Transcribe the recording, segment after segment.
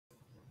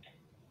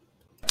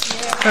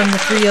From the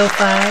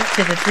 305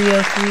 to the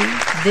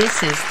 303,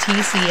 this is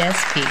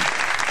TCSP.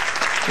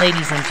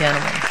 Ladies and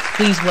gentlemen,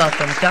 please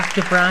welcome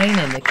Dr. Brian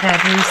and the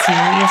Casually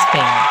Serious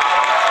Band.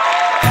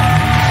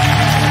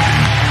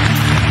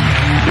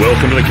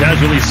 Welcome to the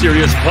Casually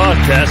Serious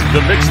Podcast, the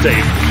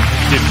Mixtape.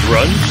 Did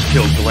Grunge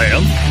kill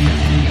Glam?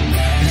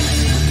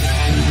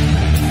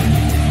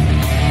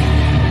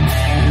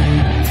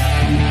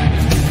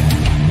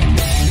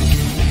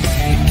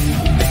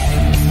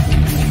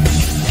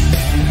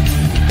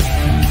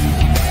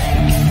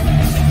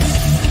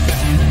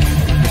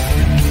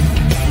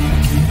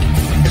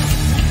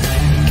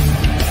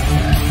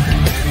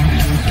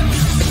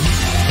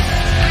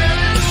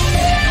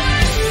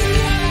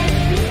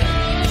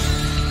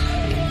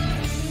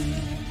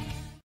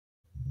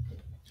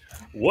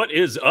 What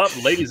is up,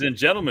 ladies and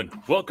gentlemen?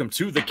 Welcome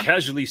to the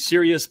Casually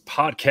Serious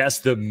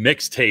Podcast, the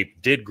Mixtape.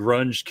 Did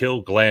Grunge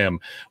kill Glam?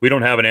 We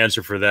don't have an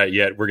answer for that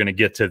yet. We're going to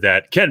get to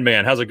that.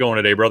 KenMan, how's it going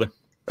today, brother?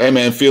 Hey,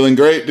 man, feeling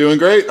great, doing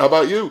great. How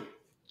about you?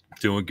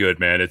 Doing good,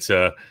 man. It's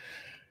a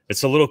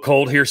little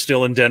cold here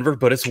still in Denver,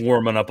 but it's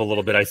warming up a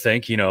little bit, I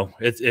think. You know,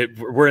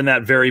 we're in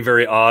that very,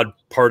 very odd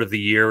part of the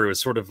year. It was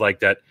sort of like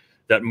that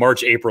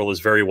March, April is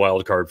very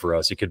wild card for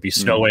us. It could be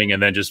snowing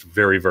and then just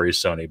very, very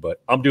sunny.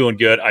 But I'm doing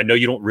good. I know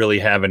you don't really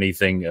have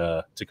anything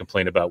to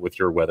complain about with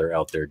your weather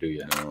out there, do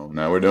you?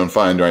 No, we're doing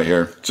fine right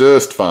here.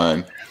 Just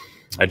fine.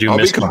 I'll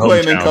be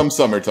complaining come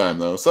summertime,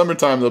 though.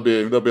 Summertime,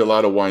 there'll be a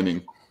lot of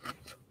whining.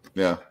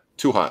 Yeah,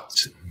 too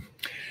hot.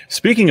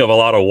 Speaking of a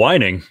lot of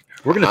whining,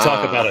 we're going to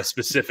talk about a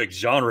specific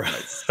genre.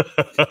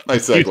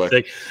 Nice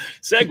segue.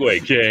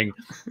 Segue, King.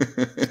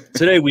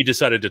 Today, we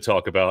decided to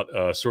talk about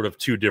sort of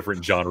two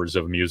different genres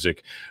of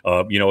music.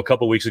 A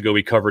couple weeks ago,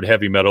 we covered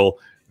heavy metal,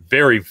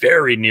 very,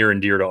 very near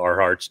and dear to our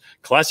hearts.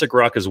 Classic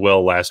rock as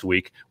well last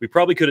week. We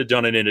probably could have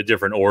done it in a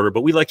different order,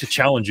 but we like to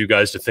challenge you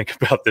guys to think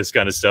about this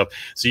kind of stuff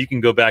so you can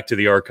go back to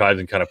the archives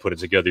and kind of put it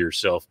together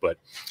yourself. But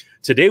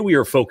today we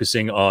are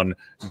focusing on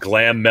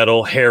glam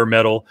metal, hair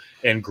metal,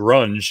 and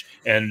grunge,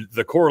 and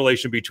the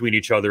correlation between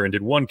each other, and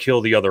did one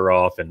kill the other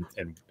off, and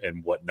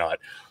whatnot.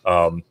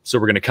 So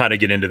we're going to kind of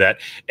get into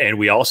that, and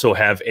we also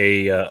have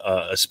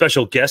a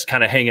special guest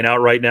kind of hanging out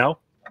right now.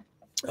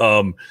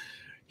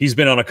 He's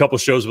been on a couple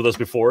shows with us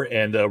before,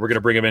 and we're going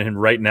to bring him in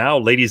right now.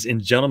 Ladies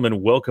and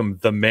gentlemen, welcome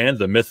the man,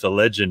 the myth, the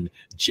legend,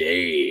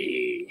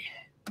 Jay.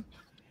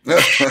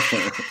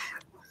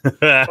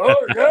 Oh,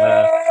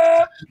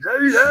 yeah.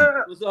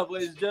 Yeah. What's up,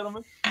 ladies and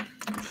gentlemen?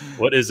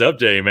 What is up,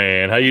 Jay,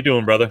 man? How you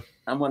doing, brother?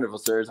 I'm wonderful,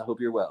 sirs. I hope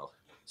you're well,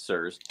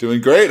 sirs.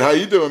 Doing great. How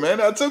you doing, man?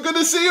 It's so good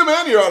to see you,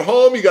 man. You're at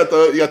home. You got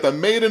the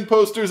Maiden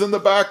posters in the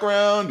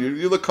background.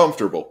 You look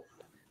comfortable.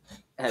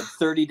 I had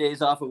 30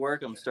 days off of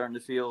work. I'm starting to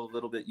feel a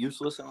little bit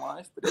useless in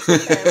life, but it's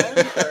okay,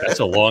 man. That's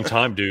a long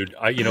time, dude.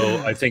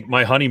 I think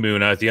my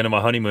honeymoon, at the end of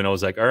my honeymoon, I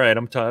was like, all right,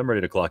 I'm ready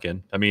to clock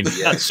in. I mean,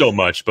 not so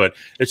much, but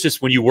it's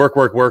just when you work,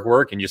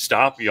 and you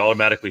stop, you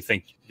automatically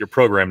think you're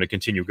programmed to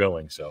continue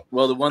going. So,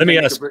 well, the one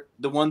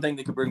thing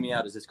that could bring me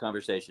out is this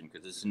conversation,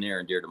 because it's near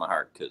and dear to my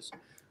heart, because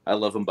I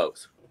love them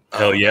both.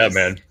 Hell yeah, nice.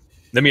 Man.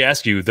 Let me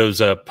ask you,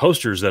 those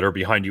posters that are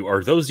behind you,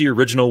 are those the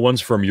original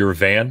ones from your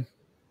van?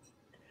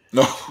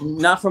 No,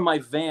 not from my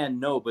van.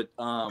 No, but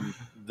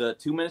the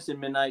 2 minutes to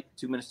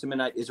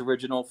midnight is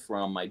original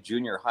from my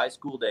junior high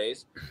school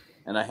days,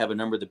 and I have a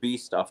Number of the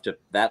Beast off to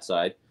that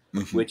side,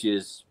 which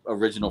is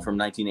original from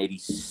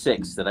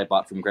 1986 that I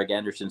bought from Greg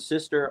Anderson's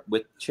sister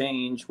with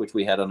change, which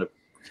we had on a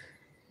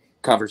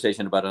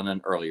conversation about on an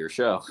earlier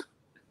show.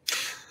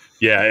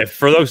 Yeah,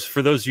 for those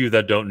of you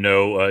that don't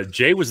know,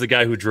 Jay was the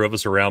guy who drove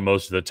us around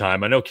most of the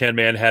time. I know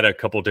KenMan had a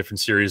couple different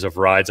series of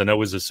rides. I know it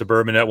was a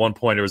Suburban at one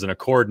point. There was an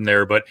Accord in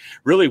there. But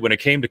really, when it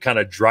came to kind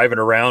of driving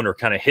around or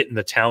kind of hitting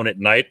the town at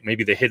night,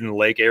 maybe the Hidden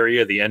Lake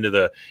area, the end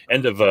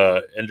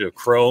of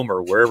Chrome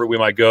or wherever we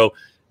might go,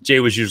 Jay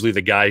was usually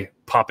the guy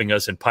popping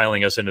us and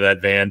piling us into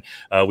that van.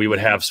 We would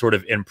have sort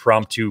of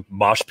impromptu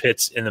mosh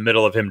pits in the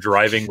middle of him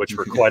driving, which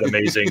were quite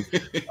amazing.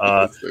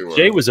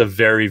 Jay was a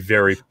very,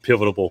 very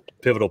pivotal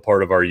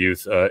part of our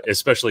youth,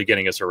 especially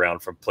getting us around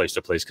from place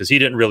to place, because he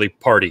didn't really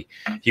party.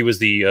 He was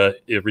the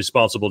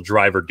irresponsible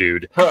driver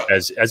dude,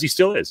 as he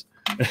still is,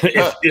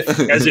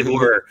 if as it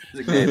were.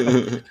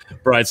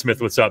 Brian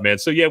Smith, what's up, man?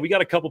 So yeah, we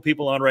got a couple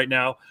people on right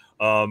now.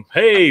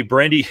 Hey,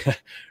 Brandy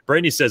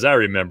says, I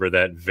remember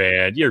that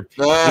van. We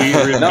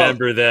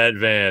remember that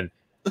van.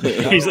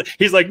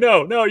 He's like,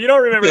 no, you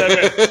don't remember that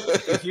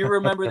van. If you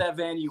remember that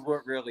van, you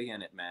weren't really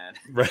in it, man.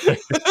 Right.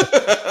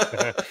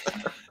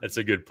 That's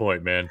a good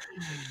point, man.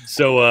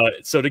 So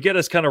to get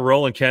us kind of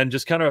rolling, Ken,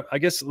 just kind of, I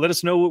guess, let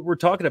us know what we're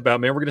talking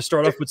about, man. We're going to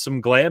start off with some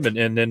glam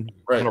and then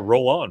kind of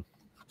roll on.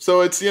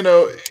 So it's,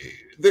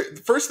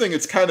 the first thing,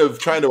 it's kind of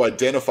trying to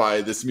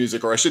identify this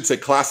music, or I should say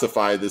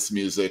classify this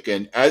music.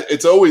 And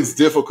it's always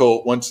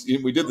difficult once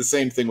we did the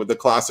same thing with the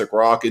classic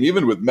rock and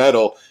even with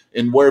metal,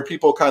 and where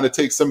people kind of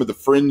take some of the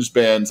fringe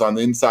bands on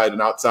the inside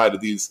and outside of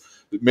these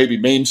maybe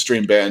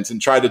mainstream bands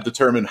and try to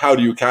determine how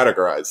do you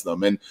categorize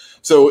them. And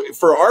so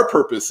for our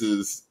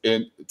purposes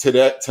in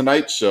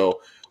tonight's show,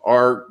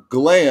 our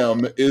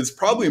glam is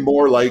probably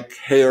more like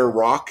hair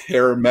rock,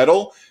 hair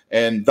metal.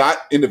 And that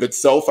in of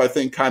itself, I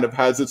think, kind of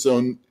has its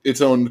own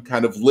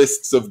kind of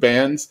lists of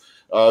bands.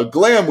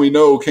 Glam, we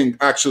know, can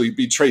actually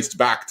be traced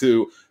back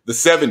to the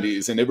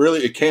 70s, and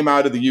it came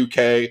out of the UK.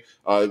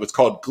 It was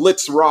called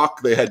glitz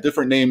rock. They had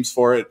different names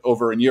for it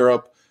over in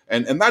Europe,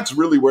 and that's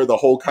really where the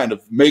whole kind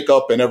of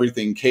makeup and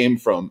everything came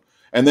from.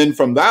 And then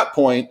from that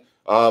point,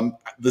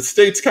 the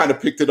States kind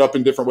of picked it up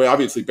in different ways.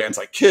 Obviously, bands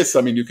like Kiss,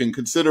 I mean, you can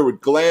consider with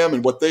glam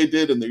and what they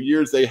did in the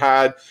years they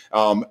had,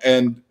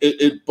 and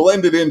it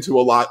blended into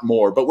a lot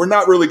more. But we're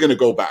not really going to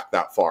go back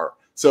that far.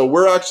 So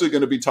we're actually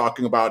going to be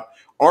talking about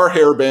our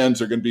hair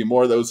bands are going to be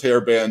more of those hair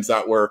bands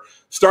that were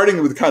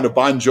starting with kind of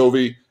Bon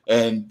Jovi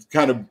and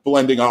kind of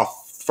blending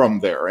off from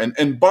there.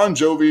 And Bon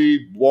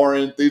Jovi,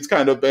 Warrant, these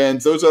kind of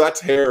bands,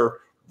 that's hair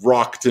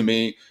rock to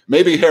me.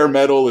 Maybe hair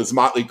metal is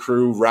Motley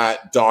Crue,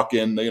 Rat,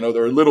 Dokken. You know,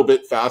 they're a little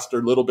bit faster,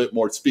 a little bit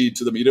more speed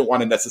to them. You didn't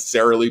want to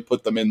necessarily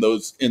put them in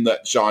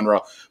that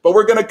genre, but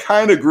we're going to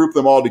kind of group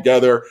them all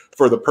together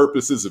for the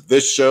purposes of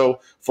this show,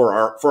 for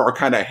our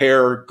kind of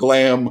hair,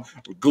 glam,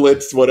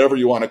 glitz, whatever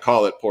you want to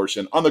call it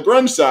portion. On the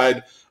grunge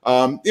side,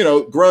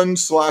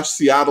 grunge /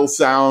 Seattle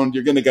sound,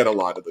 you're going to get a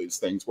lot of these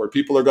things where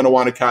people are going to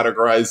want to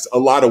categorize a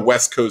lot of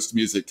West Coast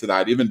music to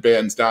that. Even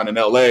bands down in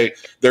LA,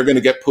 they're going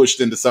to get pushed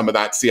into some of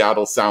that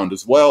Seattle sound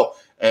as well.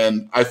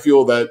 And I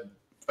feel that,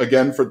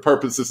 again, for the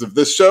purposes of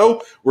this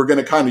show, we're going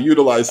to kind of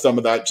utilize some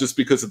of that just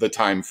because of the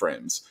time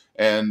frames.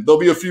 And there'll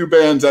be a few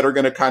bands that are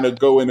going to kind of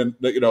go in and,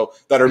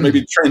 that are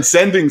maybe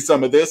transcending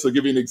some of this. I'll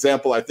give you an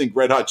example. I think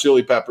Red Hot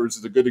Chili Peppers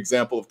is a good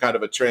example of kind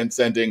of a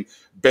transcending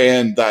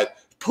band that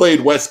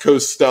played West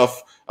Coast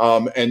stuff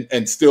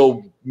and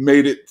still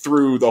made it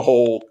through the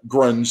whole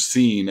grunge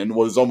scene and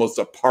was almost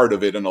a part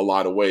of it in a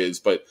lot of ways,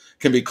 but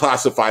can be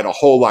classified a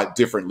whole lot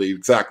differently.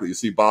 Exactly. You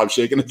see Bob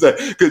shaking his head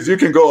because you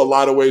can go a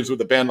lot of ways with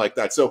a band like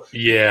that. So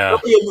yeah,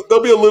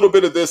 there'll be a little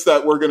bit of this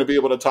that we're going to be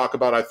able to talk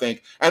about, I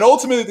think. And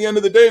ultimately, at the end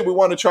of the day, we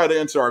want to try to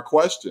answer our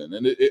question.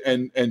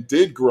 And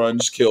did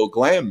grunge kill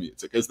glam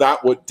music? Is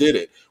that what did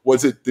it?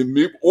 Was it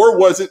or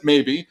was it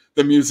maybe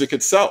the music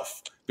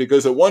itself?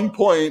 Because at one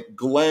point,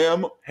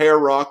 glam, hair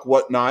rock,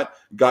 whatnot,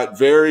 got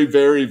very,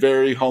 very,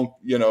 very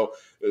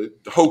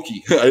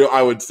hokey,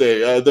 I would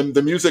say.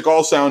 The music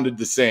all sounded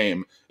the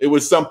same. It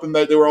was something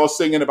that they were all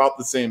singing about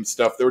the same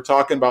stuff. They were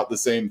talking about the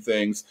same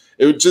things.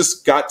 It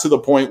just got to the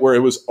point where it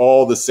was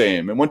all the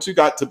same. And once you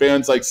got to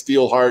bands like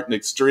Steelheart and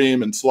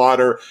Extreme and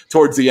Slaughter,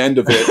 towards the end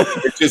of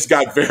it, it just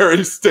got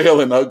very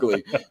stale and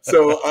ugly.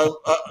 So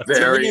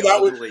very to me,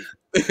 ugly.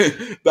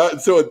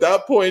 So at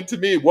that point, to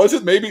me, was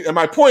it maybe, and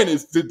my point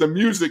is, did the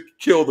music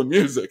kill the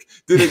music?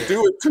 Did it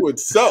do it to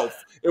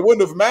itself? It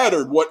wouldn't have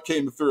mattered what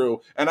came through.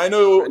 And I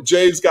know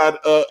Jay's got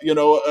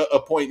a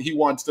point he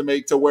wants to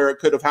make to where it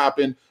could have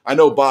happened. I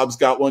know Bob's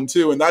got one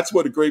too. And that's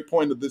what a great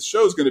point of this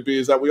show is going to be,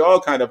 is that we all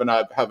kind of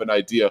have an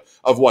idea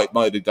of what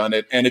might have done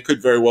it. And it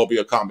could very well be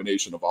a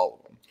combination of all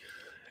of them.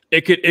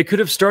 It could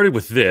have started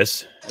with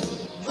this.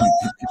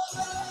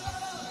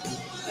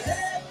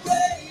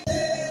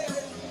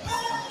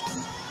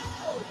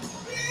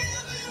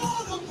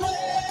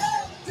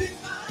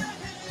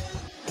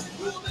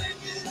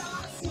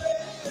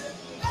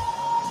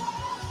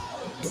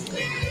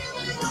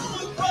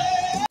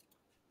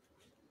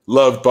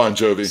 Loved Bon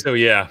Jovi. So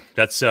yeah,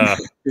 that's that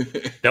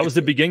was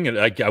the beginning.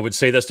 I would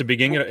say that's the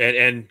beginning.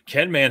 And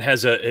KenMan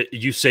has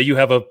you say you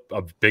have a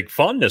big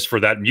fondness for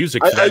that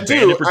music. For that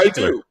I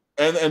do.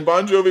 And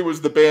Bon Jovi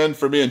was the band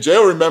for me. And Jay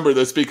will remember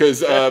this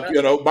because,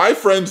 my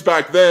friends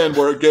back then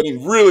were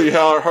getting really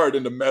hard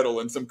into metal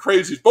and some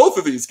crazy, both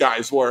of these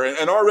guys were.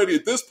 And already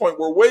at this point,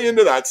 we're way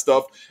into that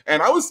stuff.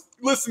 And I was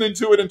listening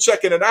to it and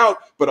checking it out,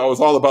 but I was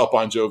all about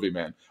Bon Jovi,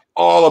 man.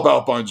 All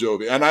about Bon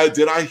Jovi. And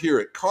I hear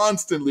it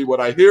constantly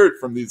when I hear it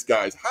from these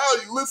guys. How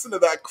you listen to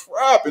that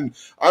crap? And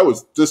I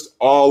was just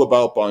all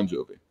about Bon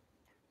Jovi.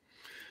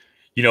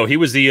 He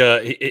was the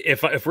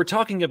if we're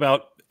talking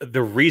about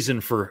the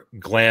reason for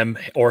glam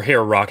or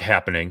hair rock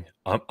happening,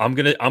 I'm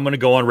gonna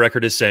go on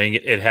record as saying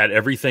it had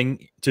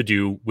everything to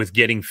do with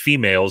getting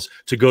females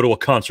to go to a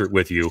concert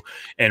with you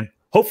and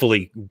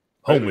hopefully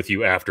home with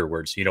you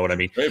afterwards. You know what I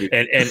mean? Maybe.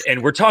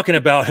 And we're talking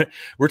about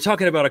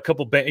a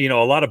couple,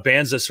 a lot of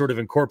bands that sort of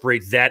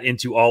incorporate that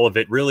into all of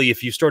it. Really,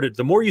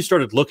 the more you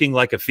started looking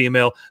like a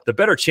female, the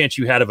better chance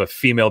you had of a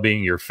female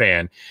being your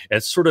fan. And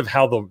it's sort of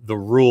how the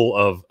rule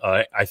of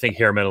I think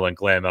hair metal and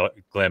glam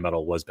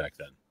metal was back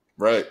then.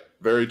 Right.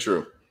 Very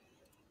true.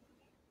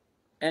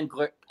 And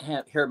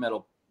hair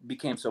metal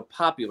became so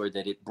popular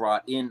that it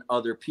brought in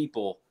other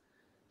people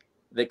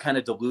that kind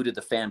of diluted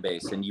the fan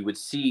base, and you would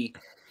see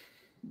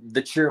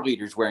the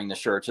cheerleaders wearing the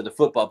shirts or the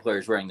football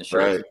players wearing the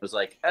shirts. Right. It was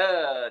like,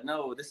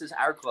 no, this is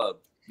our club.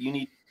 You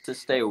need to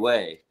stay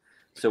away.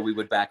 So we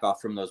would back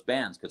off from those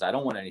bands because I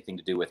don't want anything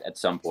to do with, at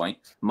some point,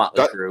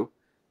 Motley Crue,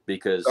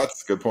 because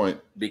that's a good point.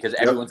 Because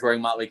everyone's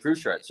wearing Motley Crue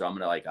shirts, so I'm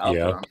gonna I'll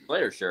put on a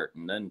Slayer shirt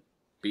and then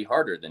be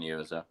harder than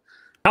you. So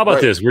how about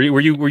this? Were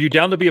you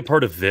down to be a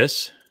part of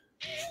this?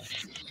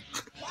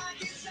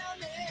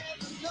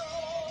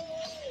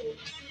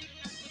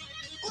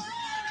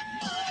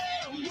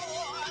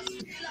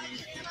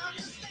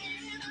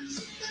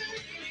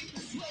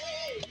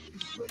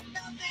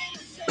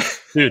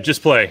 Dude,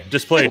 just play, dude.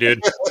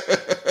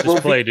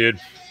 Just play, dude.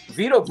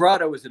 Vito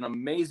Brato is an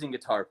amazing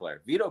guitar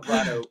player. Vito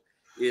Brato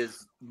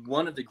is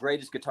one of the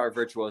greatest guitar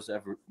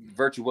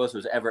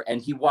virtuosos ever,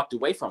 and he walked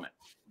away from it.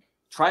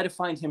 Try to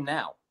find him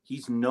now.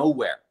 He's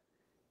nowhere.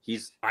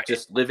 He's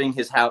just living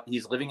his house.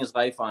 He's living his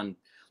life on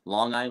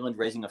Long Island,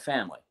 raising a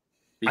family.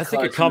 I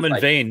think a common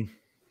vein.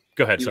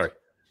 Go ahead. Sorry.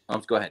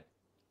 Go ahead.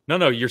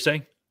 No. You're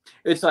saying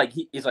it's like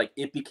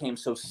it became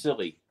so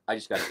silly. I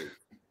just got to leave.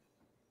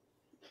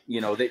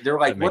 You know, they're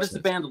like, what does the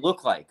band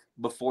look like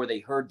before they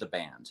heard the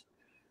band?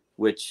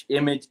 Which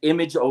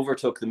image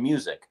overtook the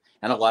music,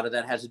 and a lot of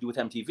that has to do with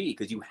MTV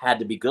because you had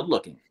to be good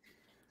looking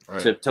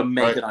to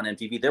make it on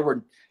MTV. There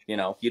were, you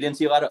didn't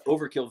see a lot of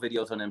Overkill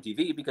videos on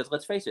MTV because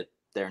let's face it,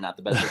 they're not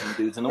the best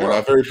looking dudes in the world.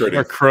 Not very pretty.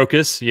 Or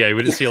Crocus. Yeah,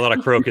 we didn't see a lot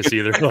of Crocus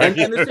either. and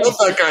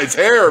that guy's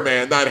hair,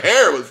 man. That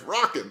hair was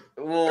rocking.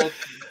 Well,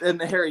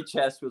 and the hairy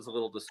chest was a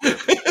little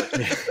disturbing.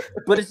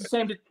 But it's the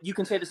same. You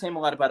can say the same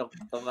about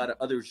a lot of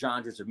other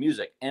genres of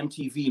music.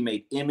 MTV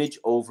made image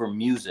over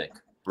music.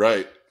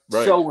 Right.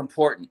 So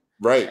important.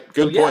 Right.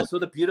 Good point. So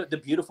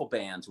the beautiful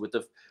bands with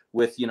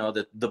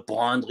the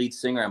blonde lead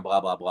singer and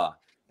blah blah blah,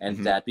 and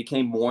that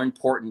became more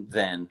important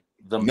than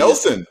the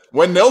Nelson. music.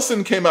 When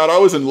Nelson came out, I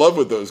was in love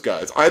with those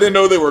guys. I didn't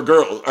know they were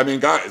girls. I mean,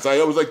 guys. I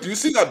was like, "Do you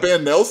see that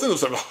band Nelson?" It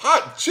was like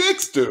hot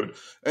chicks, dude.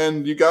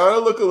 And you gotta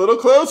look a little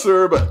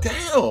closer. But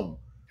damn.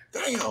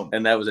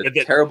 And that was a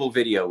terrible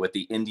video with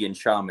the Indian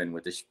shaman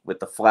with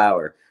the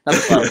flower. Not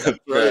the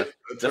flower.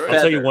 That's right.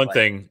 I'll tell you one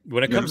thing: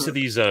 when it comes to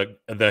these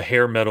the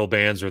hair metal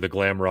bands or the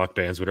glam rock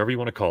bands, whatever you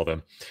want to call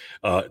them,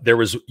 there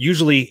was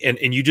usually,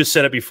 and you just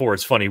said it before.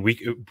 It's funny.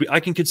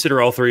 I can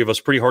consider all three of us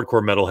pretty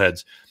hardcore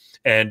metalheads,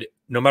 and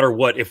no matter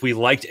what, if we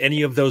liked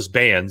any of those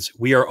bands,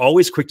 we are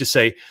always quick to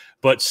say,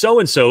 "But so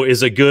and so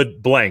is a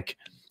good blank."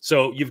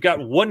 So you've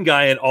got one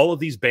guy in all of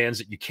these bands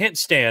that you can't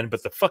stand,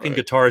 but the fucking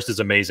guitarist is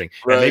amazing.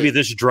 And maybe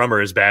this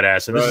drummer is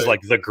badass. And this is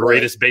like the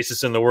greatest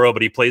bassist in the world,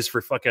 but he plays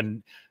for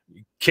fucking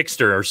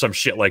Kickster or some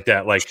shit like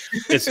that. Like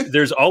it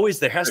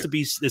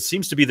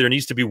seems to be there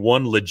needs to be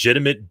one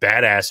legitimate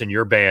badass in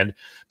your band,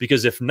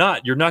 because if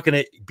not, you're not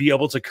going to be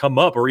able to come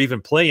up or even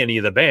play any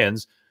of the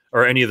bands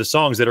or any of the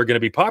songs that are going to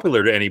be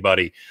popular to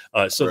anybody.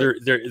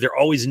 They're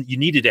always, you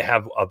needed to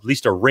have at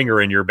least a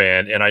ringer in your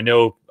band. And I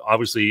know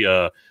obviously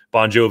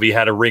Bon Jovi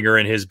had a ringer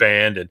in his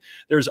band, and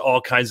there's all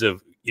kinds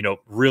of,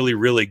 really,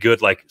 really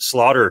good, like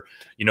Slaughter,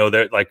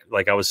 that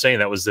like I was saying,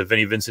 that was the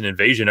Vinnie Vincent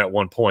Invasion at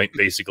one point,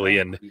 basically.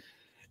 And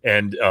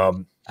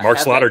Mark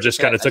Slaughter just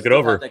kind of took it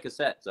over. That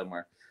cassette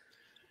somewhere.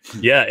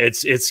 Yeah,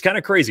 it's kind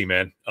of crazy,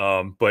 man.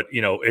 But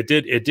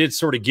it did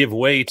sort of give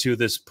way to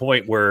this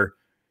point where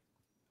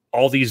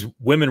all these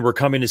women were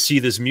coming to see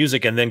this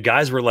music, and then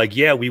guys were like,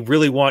 yeah, we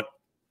really want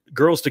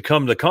girls to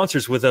come to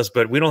concerts with us,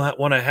 but we don't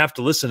want to have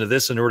to listen to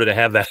this in order to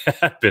have that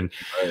happen.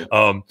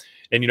 Right.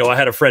 And I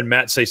had a friend,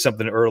 Matt, say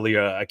something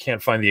earlier. I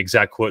can't find the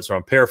exact quote, so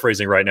I'm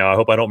paraphrasing right now. I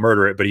hope I don't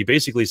murder it, but he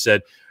basically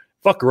said,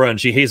 fuck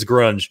grunge. He hates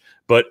grunge,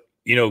 but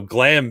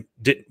glam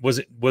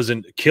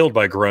wasn't killed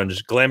by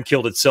grunge. Glam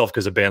killed itself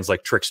because of bands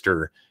like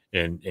Trickster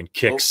and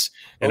Kix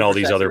and all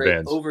these other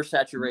bands.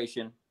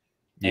 Oversaturation.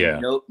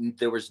 Yeah.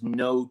 There was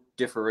no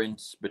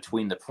difference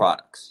between the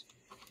products.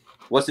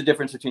 What's the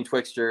difference between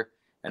Twixter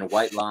and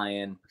White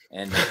Lion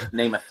and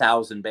name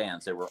 1,000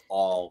 bands? They were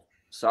all,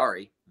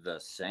 the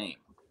same.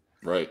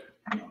 Right.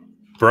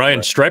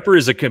 Brian, Striper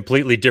is a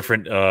completely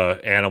different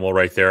animal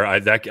right there. I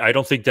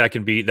don't think that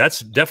can be.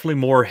 That's definitely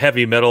more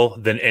heavy metal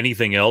than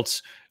anything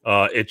else.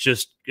 It's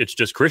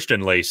just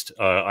Christian laced.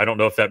 I don't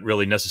know if that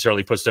really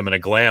necessarily puts them in a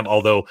glam.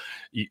 Although,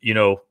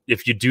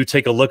 if you do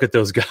take a look at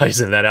those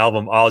guys in that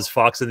album, Oz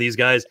Fox and these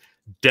guys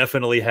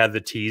definitely had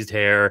the teased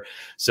hair.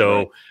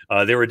 So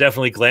they were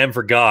definitely glam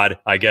for God,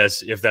 I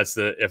guess. If that's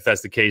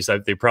the case,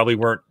 they probably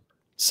weren't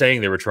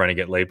saying they were trying to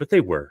get laid, but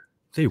they were.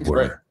 They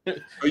were. Right.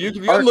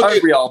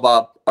 Aren't we all,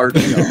 Bob? Aren't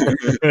we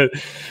all?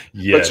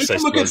 Yes, but you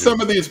can look at some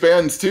of these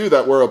bands too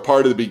that were a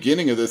part of the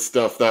beginning of this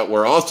stuff that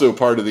were also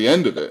part of the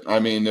end of it. I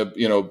mean,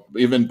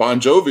 even Bon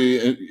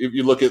Jovi, if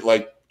you look at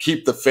like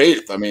Keep the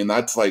Faith, I mean,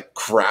 that's like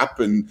crap.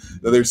 And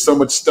there's so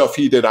much stuff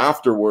he did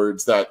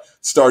afterwards that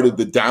started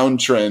the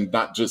downtrend,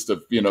 not just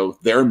of,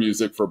 their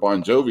music for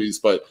Bon Jovi's,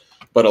 but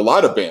a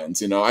lot of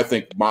bands, I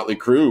think Motley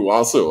Crue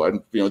also,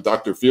 and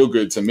Dr.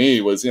 Feelgood to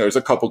me was, there's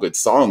a couple good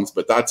songs,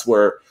 but that's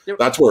where it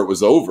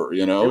was over.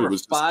 It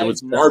was garbage.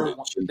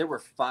 There were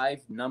 5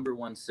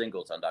 #1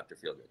 singles on Dr.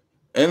 Feelgood,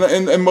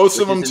 and most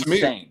of them to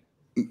me,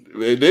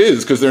 it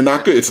is because they're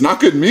not good. It's not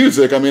good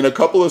music. I mean, a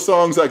couple of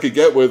songs I could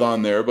get with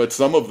on there, but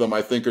some of them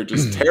I think are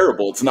just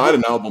terrible. It's not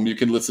an album you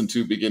can listen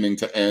to beginning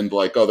to end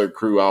like other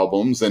Crue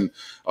albums. And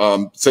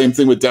same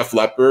thing with Def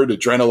Leppard.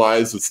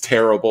 Adrenalize was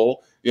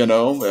terrible.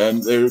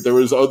 And there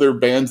was other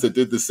bands that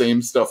did the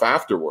same stuff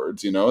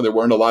afterwards. There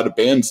weren't a lot of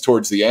bands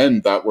towards the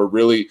end that were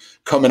really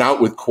coming out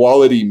with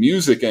quality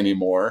music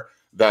anymore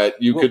that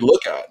you could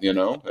look at.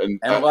 And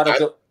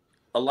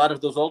a lot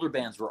of those older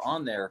bands were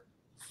on their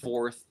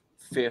 4th,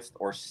 5th,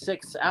 or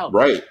 6th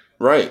album.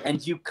 Right.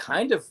 And you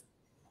kind of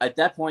at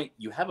that point,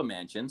 you have a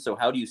mansion. So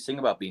how do you sing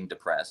about being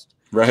depressed?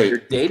 Right. You're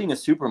dating a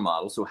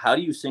supermodel. So how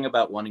do you sing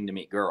about wanting to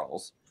meet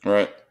girls?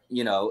 Right.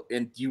 You know,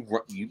 and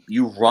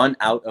you run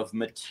out of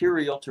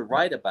material to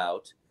write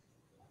about,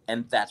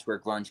 and that's where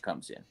grunge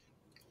comes in.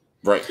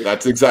 Right.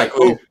 That's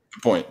exactly the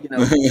point. You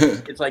know,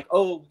 it's like,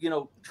 oh, you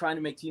know, trying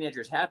to make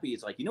teenagers happy.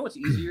 It's like, you know what's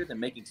easier than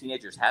making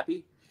teenagers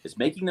happy? Is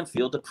making them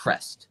feel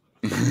depressed.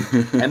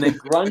 And then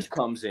grunge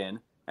comes in,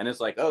 and it's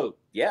like, oh,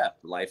 yeah,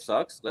 life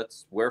sucks.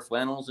 Let's wear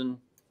flannels and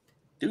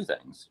do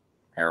things.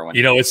 Heroin.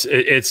 You know,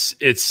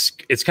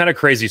 it's kind of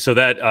crazy. So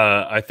that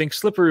I think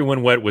Slippery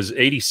When Wet was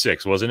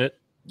 86, wasn't it?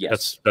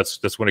 Yes.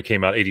 That's when it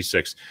came out,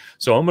 86.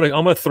 So I'm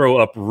gonna throw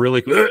up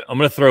really quick. I'm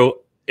gonna throw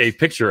a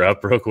picture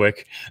up real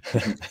quick.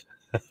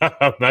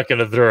 I'm not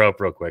gonna throw up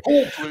real quick.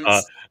 Oh,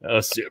 please.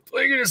 Let's see.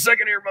 Play in a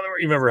second here, mother.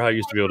 You remember how I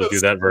used to be able to do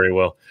that very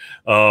well.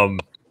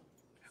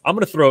 I'm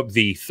gonna throw up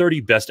the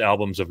 30 best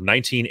albums of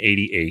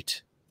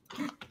 1988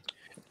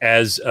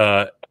 as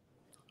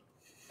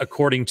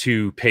according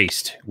to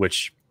Paste,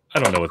 which I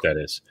don't know what that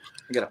is.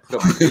 I gotta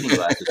put on my reading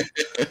glasses.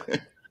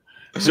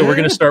 So we're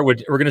gonna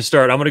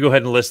start. I'm gonna go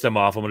ahead and list them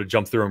off. I'm gonna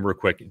jump through them real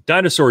quick.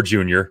 Dinosaur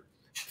Jr.,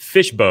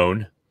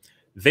 Fishbone,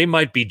 They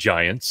Might Be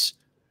Giants,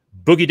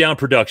 Boogie Down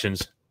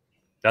Productions.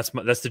 That's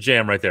the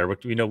jam right there.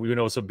 We know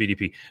what's up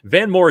BDP.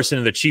 Van Morrison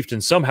and the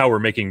Chieftains somehow were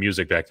making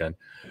music back then.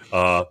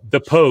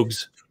 The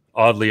Pogues,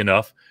 oddly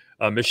enough.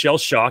 Michelle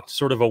Shocked,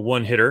 sort of a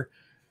one-hitter.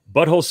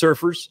 Butthole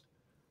Surfers,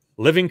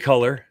 Living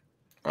Color,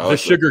 the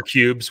Sugar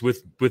Cubes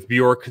with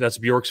Bjork. That's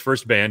Bjork's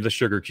first band, the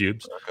Sugar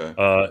Cubes.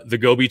 Okay. The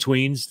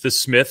Go-Betweens, the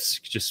Smiths.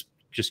 Just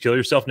kill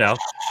yourself now.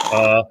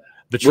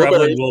 The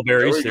Traveling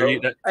Wilburys.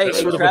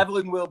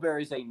 Traveling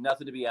Wilburys ain't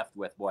nothing to be effed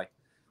with, boy.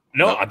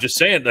 No, I'm just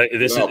saying that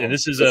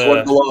this is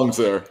what belongs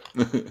there.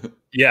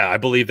 Yeah, I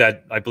believe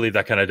that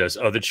kind of does.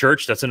 The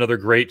Church, that's another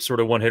great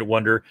sort of one-hit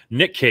wonder.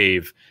 Nick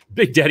Cave,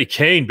 Big Daddy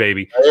Kane,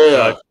 baby.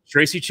 Yeah.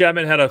 Tracy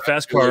Chapman had a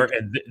fast car,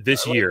 and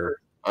this year,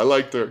 I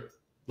liked her.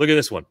 look at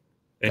this one,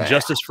 And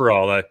Justice for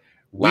All.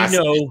 We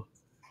know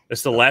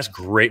it's the last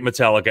great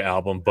Metallica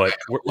album, but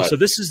so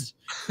this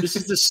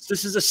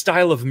is a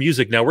style of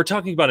music. Now we're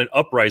talking about an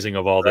uprising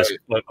of all this.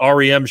 Like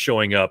REM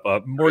showing up,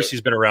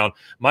 Morrissey's been around.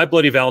 My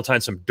Bloody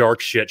Valentine, some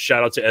dark shit.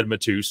 Shout out to Ed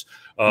Matus,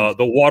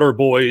 the Water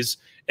Boys,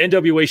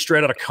 NWA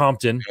straight out of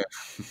Compton,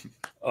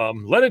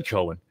 Leonard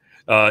Cohen,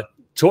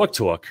 Talk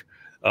Talk,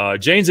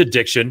 Jane's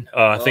Addiction.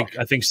 I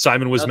think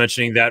Simon was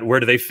mentioning that.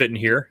 Where do they fit in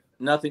here?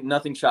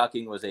 Nothing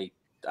Shocking was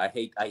I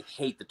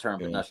hate the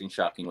term, but Nothing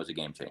Shocking was a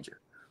game changer.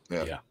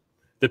 Yeah.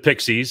 The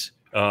Pixies,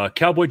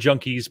 Cowboy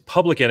Junkies,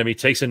 Public Enemy,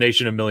 Takes a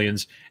Nation of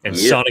Millions, and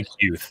Sonic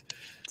Youth.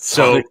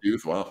 Sonic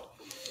Youth, wow.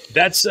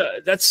 That's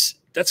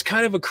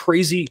kind of a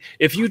crazy.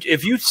 If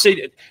you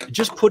say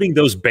just putting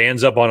those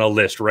bands up on a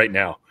list right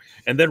now,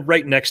 and then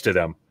right next to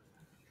them,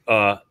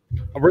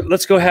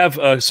 let's go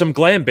have some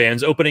glam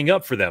bands opening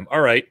up for them. All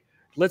right,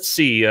 let's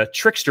see,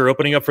 Trickster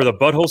opening up for the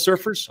Butthole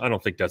Surfers. I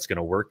don't think that's going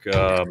to work.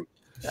 I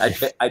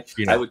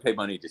would pay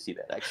money to see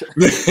that, actually.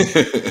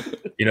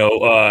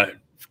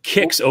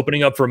 Kicks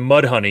opening up for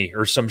Mudhoney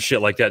or some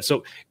shit like that.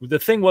 So the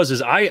thing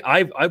is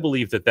I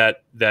believe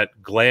that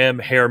glam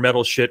hair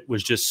metal shit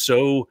was just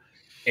so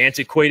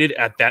antiquated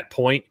at that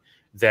point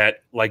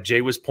that, like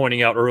Jay was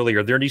pointing out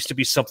earlier, there needs to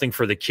be something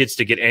for the kids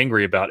to get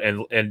angry about.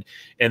 And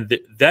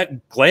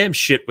that glam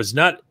shit was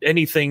not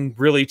anything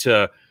really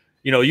to,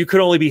 you could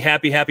only be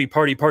happy,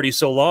 party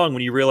so long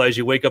when you realize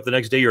you wake up the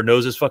next day, your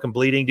nose is fucking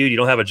bleeding, dude. You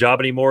don't have a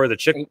job anymore. The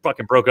chick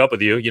fucking broke up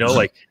with you,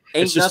 like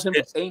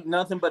ain't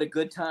nothing but a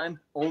good time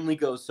only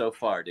goes so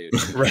far, dude.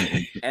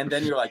 Right. And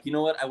then you're like, you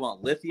know what? I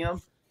want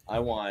Lithium. I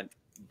want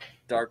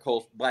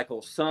Black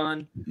Hole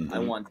Sun. I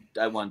want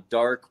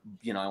dark,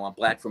 I want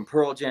Black from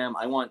Pearl Jam.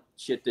 I want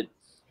shit that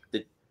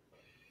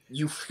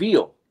you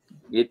feel.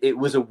 It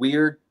was a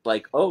weird,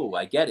 like, oh,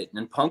 I get it.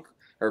 And punk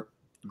or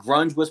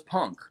grunge was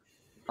punk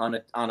on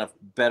a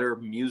better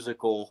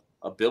musical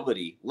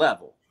ability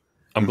level.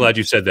 I'm glad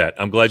you said that.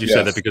 Said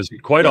that because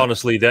quite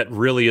honestly, that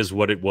really is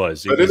what it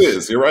was. It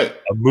is. You're right.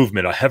 A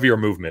movement, a heavier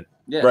movement.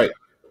 Yeah.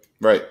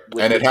 Right.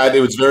 And it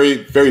was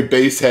very, very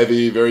bass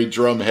heavy, very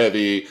drum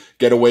heavy,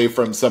 get away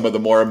from some of the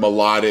more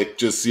melodic,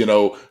 just,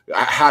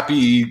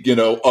 happy,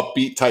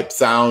 upbeat type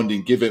sound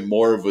and give it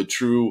more of a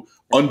true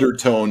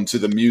undertone to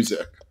the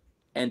music.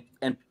 And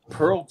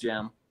Pearl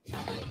Jam.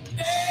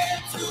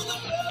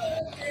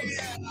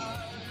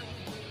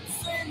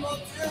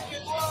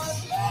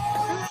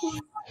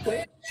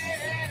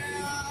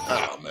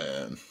 Oh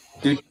man,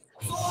 dude.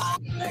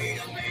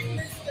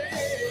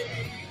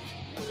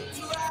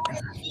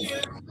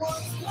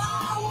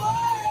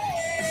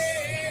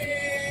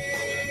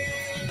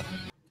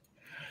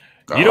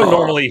 You don't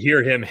normally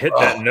hear him hit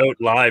that note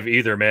live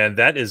either, man.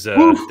 That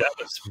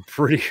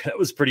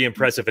was pretty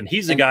impressive. And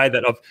he's the guy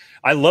that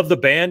I love the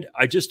band.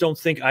 I just don't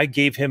think I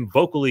gave him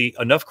vocally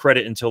enough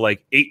credit until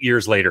like 8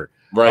 years later.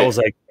 Right. I was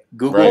like,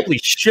 holy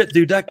shit,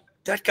 dude,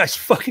 that guy's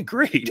fucking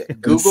great.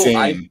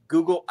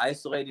 Google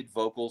isolated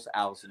vocals,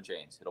 Alice in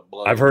Chains. It'll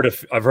blow. I've heard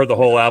the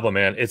whole album,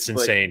 man. It's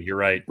insane. You're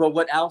right. But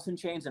what Alice in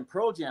Chains and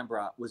Pearl Jam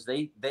brought was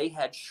they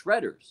had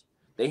shredders.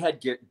 They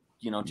had Jerry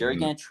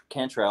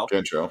Cantrell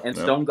and yeah.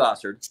 Stone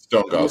Gossard.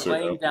 Stone Who were Gossard,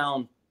 laying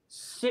down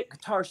sick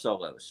guitar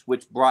solos,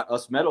 which brought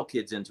us metal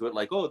kids into it.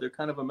 Like, oh, they're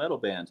kind of a metal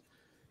band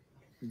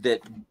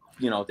that,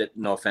 that,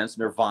 no offense,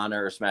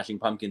 Nirvana or Smashing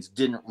Pumpkins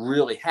didn't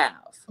really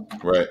have.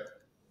 Right.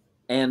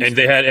 And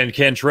they had, and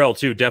Cantrell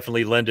too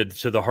definitely lended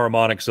to the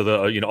harmonics of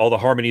the, all the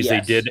harmonies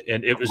they did.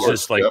 And it was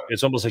just like,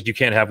 it's almost like you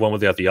can't have one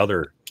without the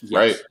other.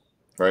 Yes.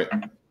 Right.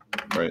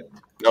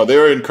 No, they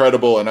were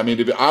incredible. And I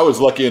mean, I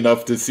was lucky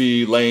enough to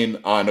see Lane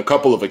on a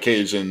couple of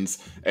occasions.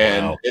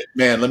 And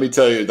man, let me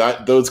tell you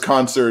that those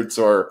concerts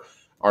are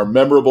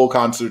memorable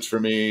concerts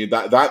for me.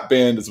 That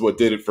band is what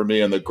did it for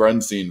me in the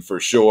grunge scene for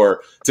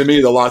sure. To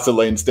me, the loss of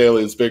Lane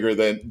Staley is bigger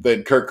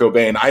than Kurt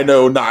Cobain. I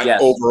know not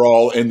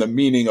overall in the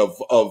meaning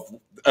of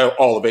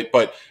all of it,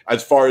 but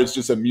as far as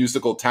just a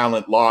musical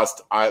talent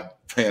lost,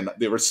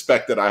 the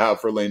respect that I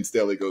have for Lane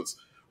Staley goes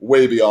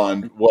way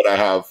beyond what I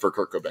have for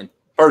Kurt Cobain.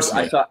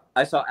 Personally.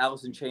 I saw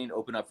Alice in Chains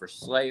open up for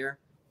Slayer,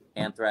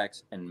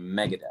 Anthrax, and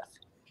Megadeth.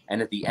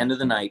 And at the end of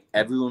the night,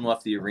 everyone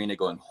left the arena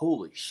going,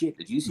 "Holy shit!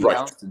 Did you see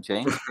Alice in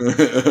Chains?"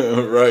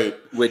 Right.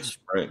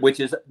 Which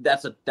is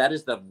that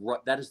is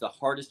the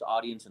hardest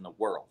audience in the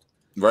world.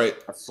 Right.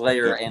 A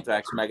Slayer,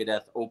 Anthrax,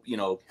 Megadeth,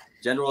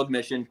 general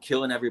admission,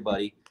 killing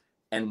everybody.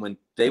 And when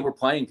they were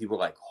playing, people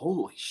were like,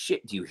 "Holy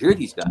shit! Do you hear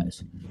these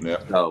guys?"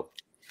 Yeah.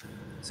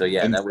 So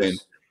yeah, insane. that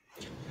was.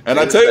 And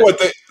I tell you what,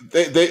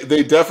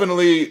 they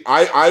definitely.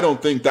 I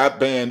don't think that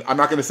band. I'm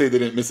not going to say they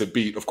didn't miss a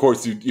beat. Of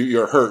course,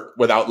 you're hurt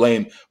without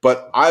Lane,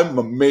 but I'm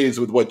amazed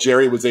with what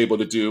Jerry was able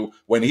to do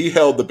when he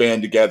held the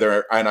band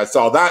together. And I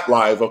saw that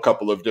live a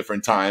couple of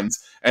different times,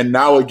 and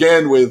now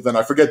again and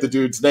I forget the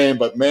dude's name,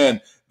 but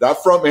man,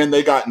 that front man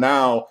they got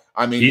now.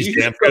 I mean, he's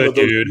damn good,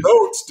 dude.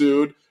 Notes,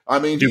 dude. I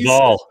mean,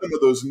 Duvall. He's some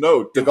of those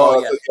notes.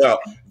 Duvall, yeah.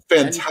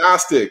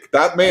 Fantastic.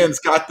 That man's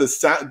got the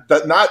sound,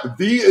 that not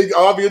the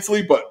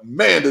obviously, but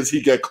man, does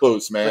he get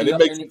close, man. It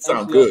makes it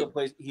sound good.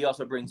 He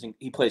also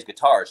plays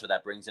guitar, so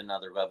that brings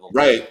another level.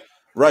 Right.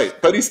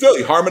 But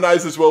he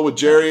harmonizes well with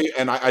Jerry.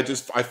 And I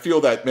feel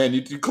that, man,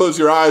 you close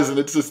your eyes and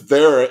it's just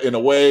there in a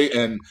way.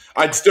 And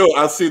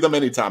I'll see them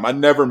anytime. I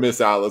never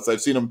miss Alice.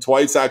 I've seen them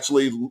twice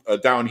actually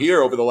down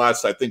here over the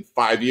last, I think,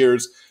 5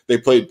 years. They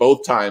played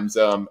both times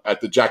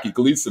at the Jackie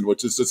Gleason,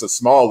 which is just a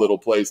small little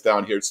place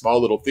down here, small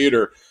little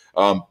theater.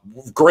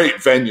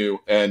 Great venue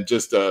and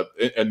just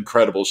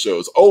incredible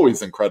shows.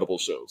 Always incredible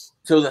shows.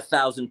 So the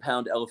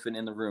 1,000-pound elephant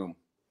in the room.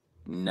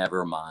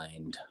 Never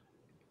mind.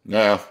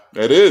 Yeah,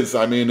 it is.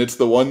 I mean, it's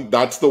the one.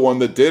 That's the one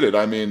that did it.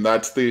 I mean,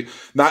 that's the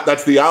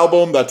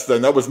album.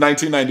 That was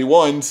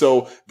 1991.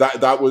 So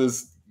that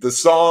was the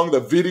song, the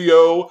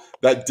video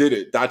that did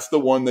it. That's the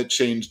one that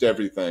changed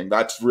everything.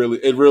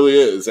 It really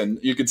is. And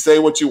you could say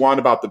what you want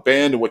about the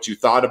band and what you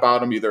thought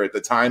about them, either at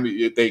the time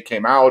they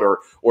came out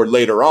or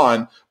later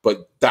on.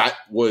 But that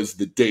was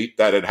the date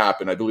that it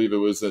happened. I believe it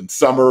was in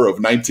summer of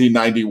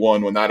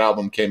 1991 when that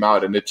album came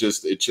out, and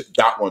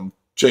that one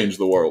changed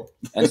the world.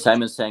 And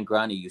Simon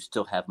Sangrani, you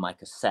still have my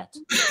cassette.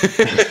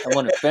 I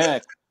want it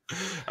back.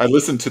 I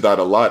listened to that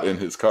a lot in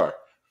his car.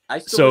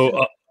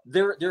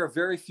 There are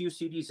very few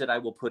CDs that I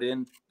will put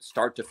in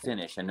start to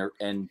finish,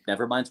 and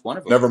Nevermind's one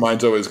of them.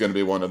 Nevermind's always going to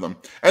be one of them.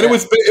 And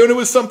it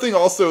was something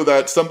also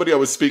that somebody I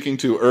was speaking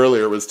to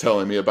earlier was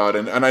telling me about,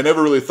 and I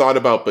never really thought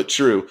about, but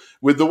true.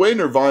 With the way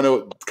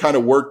Nirvana kind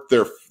of worked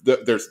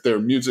their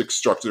music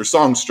structure, their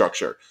song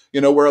structure,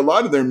 where a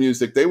lot of their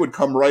music, they would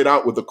come right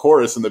out with the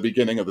chorus in the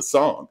beginning of the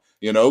song.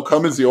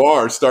 Come As You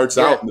Are starts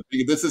out, and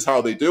this is how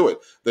they do it.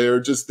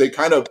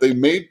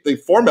 They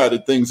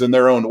formatted things in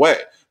their own way.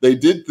 They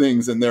did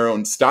things in their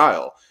own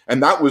style.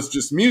 And that was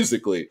just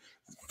musically.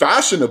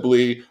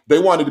 Fashionably, they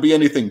wanted to be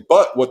anything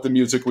but what the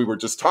music we were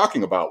just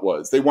talking about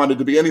was. They wanted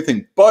to be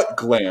anything but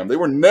glam. They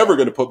were never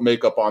going to put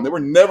makeup on. They were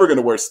never going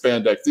to wear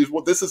spandex.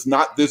 This is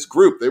not this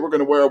group. They were going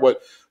to wear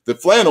the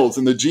flannels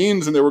and the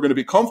jeans, and they were going to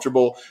be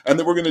comfortable, and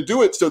they were going to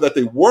do it so that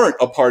they weren't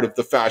a part of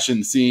the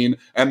fashion scene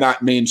and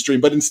that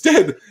mainstream. But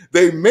instead,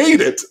 they made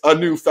it a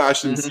new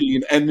fashion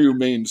scene and new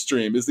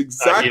mainstream is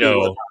exactly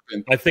what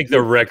happened. I think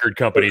the record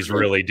companies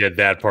really did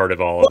that part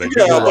of all of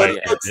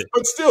it.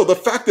 But still, the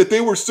fact that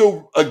they were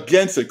so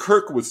against it,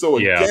 Kirk was so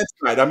against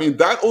that. I mean,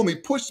 that only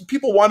pushed,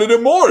 people wanted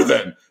it more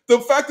then. The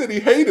fact that he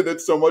hated it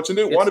so much and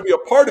didn't want to be a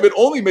part of it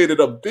only made it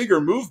a bigger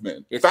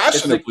movement.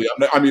 Fashionably,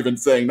 I'm even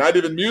saying, not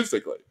even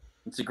musically.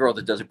 It's a girl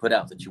that doesn't put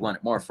out that you want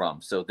it more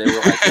from. So they were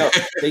like, no,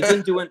 they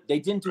didn't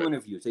do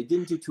interviews. They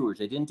didn't do tours.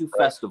 They didn't do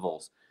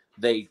festivals.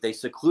 They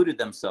secluded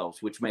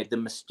themselves, which made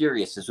them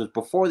mysterious. This was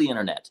before the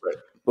internet,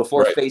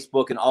 before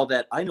Facebook and all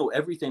that. I know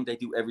everything they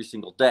do every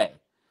single day.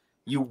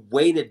 You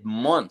waited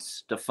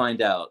months to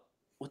find out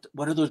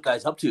what are those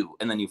guys up to,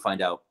 and then you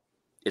find out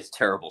it's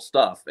terrible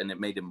stuff, and it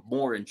made them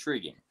more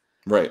intriguing.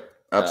 Right.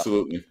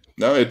 Absolutely.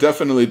 No, it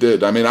definitely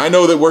did. I mean, I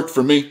know that worked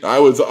for me. I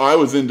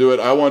was into it.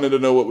 I wanted to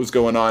know what was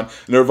going on.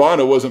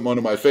 Nirvana wasn't one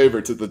of my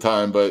favorites at the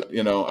time, but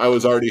I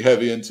was already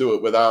heavy into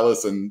it with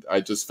Alice, and I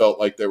just felt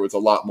like there was a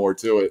lot more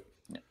to it.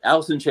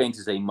 Alice in Chains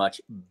is a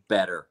much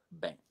better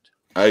band.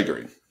 I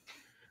agree.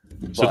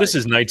 So this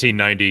is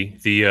 1990.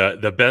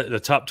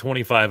 The top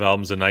 25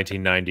 albums of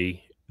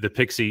 1990. The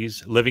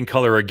Pixies, Living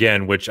Color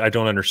Again, which I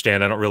don't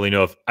understand. I don't really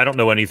know I don't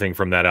know anything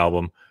from that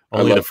album.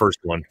 Only the first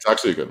one. It's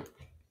actually good.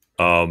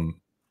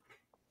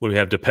 We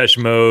have Depeche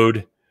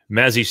Mode,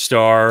 Mazzy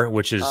Star,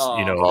 which is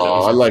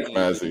I like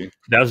Mazzy.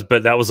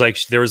 That was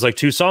like there was like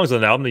 2 songs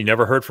on the album. You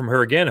never heard from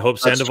her again. Hope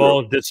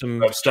Sandoval did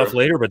some stuff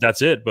later, but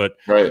that's it. But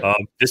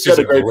this is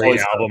a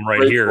great album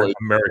right here.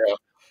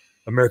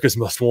 America's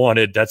Most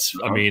Wanted. That's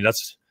I mean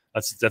that's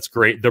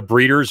great. The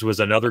Breeders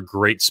was another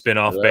great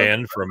spin-off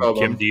band from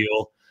Kim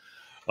Deal.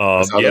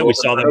 We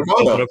saw them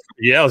open up.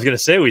 Yeah, I was gonna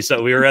say we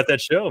were at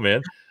that show,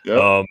 man.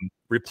 Yep.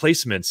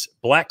 Replacements,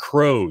 Black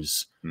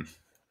Crows,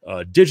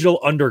 Digital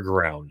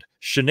Underground,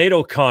 Sinead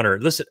O'Connor.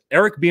 Listen,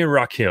 Eric B. and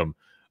Rakim,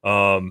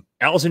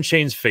 Alice in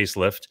Chains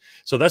Facelift.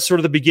 So that's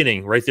sort of the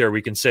beginning right there.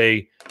 We can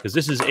say because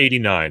this is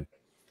 '89.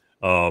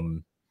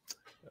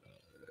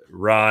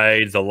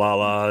 Ride, the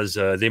La-Las,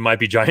 They Might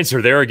Be Giants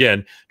are there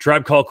again.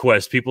 Tribe Called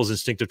Quest, People's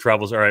Instinctive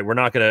Travels. All right, we're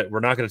not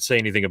gonna say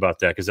anything about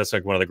that because that's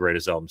like one of the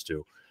greatest albums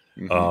too.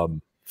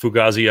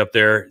 Fugazi up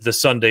there. The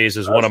Sundays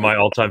is one of my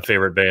all-time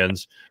favorite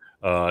bands.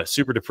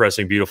 Super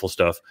depressing, beautiful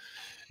stuff.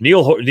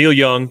 Neil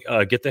Young,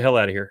 get the hell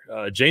out of here.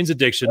 Jane's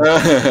Addiction,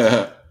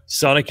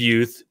 Sonic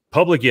Youth,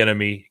 Public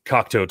Enemy,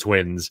 Cocteau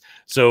Twins.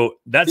 So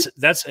that's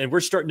and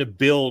we're starting to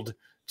build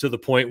to the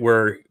point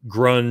where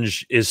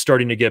grunge is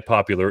starting to get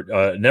popular.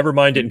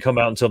 Nevermind didn't come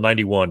out until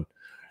 91.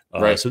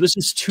 So this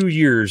is 2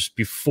 years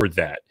before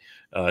that.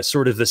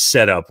 Sort of the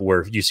setup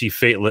where you see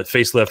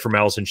Facelift from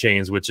Alice in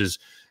Chains, which is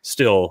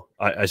still,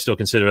 I still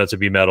consider that to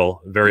be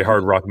metal, very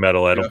hard rock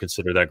metal. I don't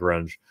consider that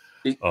grunge.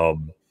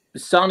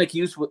 Sonic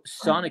Youth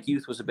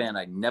was a band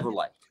I never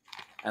liked,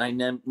 and I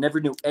never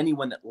knew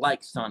anyone that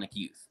liked Sonic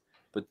Youth.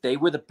 But they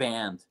were the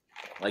band,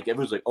 like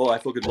everyone's like, "Oh, I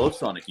fucking love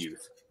Sonic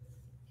Youth,"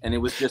 and it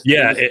was just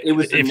it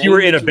was if you were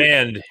in a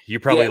band,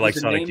 you probably like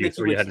Sonic Youth,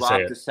 or you had to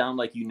say it to sound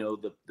like you know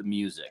the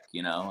music,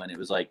 you know. And it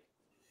was like,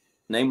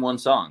 name one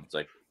song. It's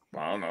like,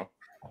 I don't know.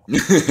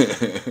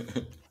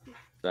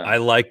 I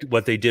liked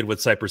what they did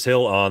with Cypress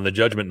Hill on the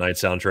Judgment Night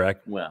soundtrack.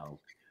 Well,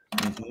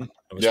 that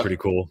was pretty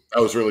cool.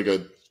 That was really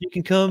good. You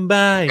can come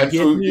by and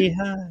get me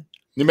high.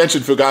 You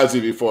mentioned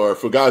Fugazi before.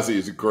 Fugazi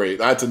is great.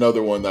 That's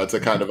another one that's a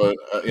kind of a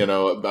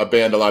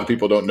band a lot of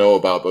people don't know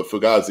about, but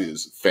Fugazi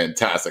is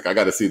fantastic. I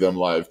got to see them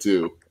live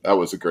too. That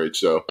was a great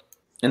show.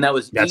 And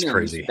that's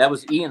crazy. That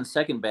was Ian's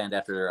second band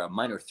after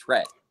Minor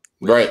Threat,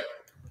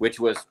 which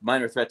was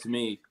Minor Threat to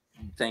me.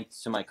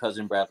 Thanks to my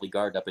cousin Bradley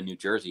Gard up in New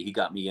Jersey, he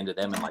got me into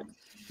them in like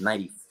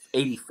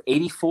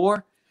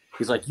 84.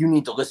 He's like, you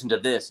need to listen to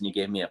this, and he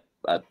gave me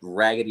a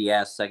raggedy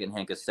ass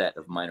secondhand cassette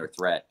of Minor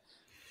Threat,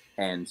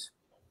 and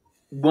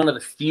one of the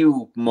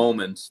few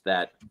moments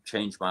that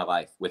changed my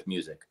life with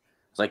music.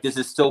 It's like, this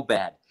is so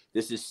bad,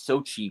 this is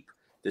so cheap,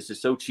 this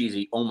is so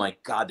cheesy. Oh my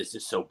god, this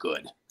is so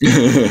good.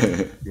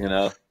 You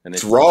know, and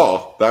it's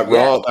raw. That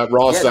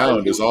raw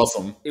sound is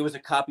awesome. It was a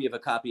copy of a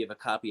copy of a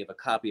copy of a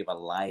copy of a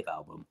live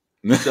album.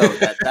 So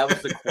that was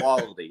the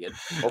quality.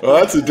 Well,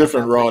 that's a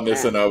different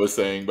rawness than I was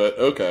saying, but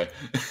okay.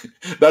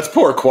 That's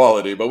poor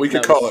quality, but we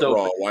could call it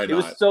raw. Why not? It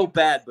was so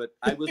bad, but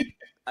I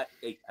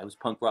was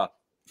punk rock.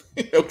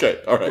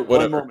 Okay, all right,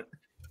 whatever.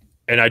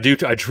 And I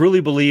truly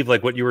believe,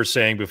 like what you were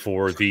saying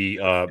before, the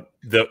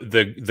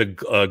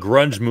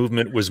grunge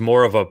movement was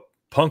more of a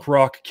punk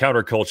rock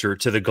counterculture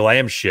to the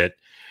glam shit,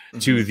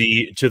 to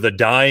the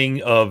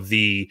dying of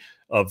the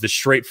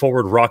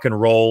straightforward rock and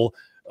roll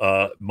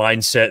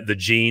mindset, the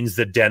jeans,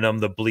 the denim,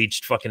 the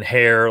bleached fucking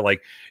hair.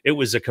 Like, it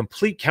was a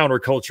complete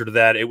counterculture to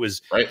that. It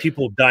was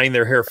people dyeing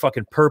their hair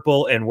fucking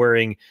purple and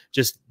wearing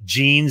just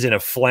jeans and a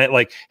flannel.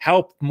 Like,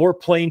 how more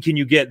plain can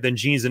you get than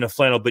jeans and a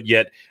flannel? But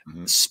yet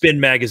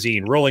Spin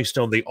Magazine, Rolling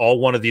Stone, they all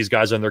wanted these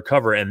guys on their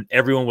cover, and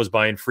everyone was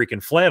buying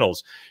freaking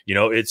flannels. You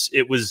know,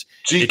 it was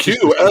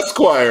GQ,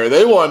 Esquire,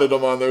 they wanted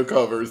them on their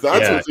covers.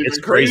 That's what's even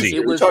crazy.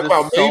 We're talking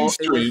about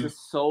mainstream. It was the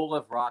soul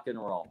of rock and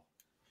roll.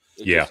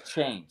 It just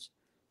changed.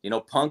 You know,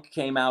 punk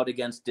came out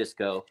against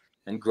disco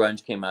and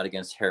grunge came out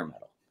against hair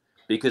metal,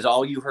 because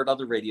all you heard on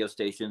the radio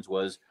stations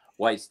was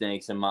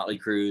Whitesnakes and Motley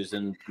Crue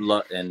and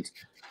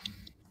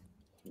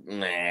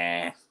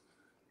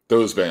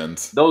those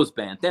bands,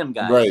 them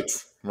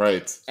guys.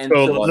 Right. And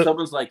so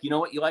someone's like, you know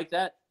what, you like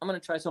that? I'm going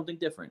to try something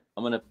different.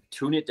 I'm going to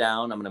tune it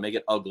down. I'm going to make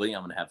it ugly.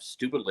 I'm going to have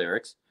stupid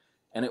lyrics.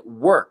 And it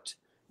worked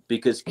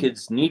because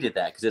kids needed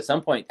that. Because at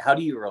some point, how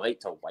do you relate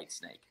to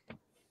Whitesnake?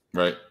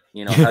 Right.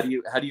 You know, how do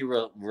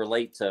you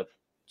relate to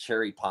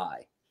Cherry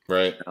Pie?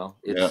 Right.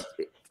 You know,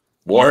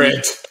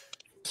 Warrant.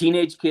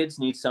 Teenage kids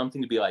need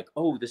something to be like,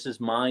 oh, this is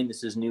mine,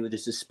 this is new,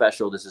 this is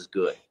special, this is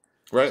good.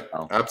 Right.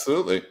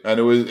 Absolutely. And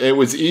it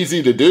was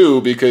easy to do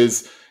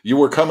because you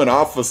were coming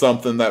off of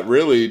something that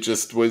really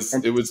just was,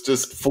 it was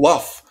just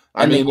fluff.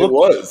 I mean,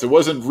 it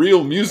wasn't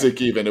real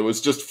music even. It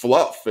was just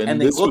fluff. And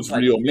this was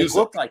real music. They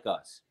looked like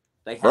us.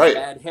 They had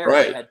bad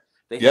hair.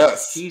 They had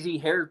cheesy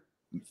hair,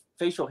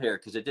 facial hair,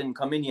 because it didn't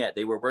come in yet.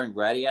 They were wearing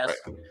ratty ass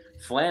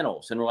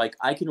flannels, and we're like,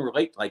 I can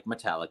relate, like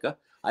Metallica.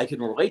 I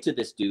can relate to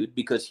this dude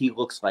because he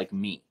looks like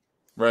me.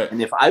 Right.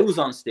 And if I was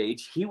on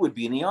stage, he would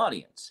be in the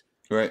audience.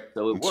 Right.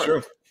 So it It's worked.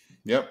 true.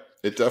 Yep.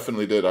 It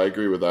definitely did. I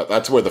agree with that.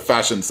 That's where the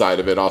fashion side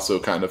of it also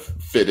kind of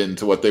fit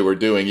into what they were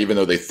doing, even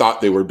though they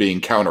thought they were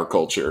being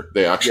counterculture.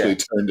 They actually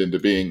turned into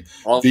being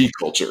the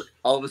culture.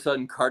 All of a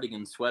sudden,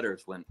 cardigan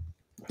sweaters went.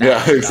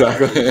 Yeah,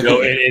 exactly.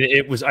 No, and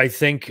it was. I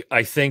think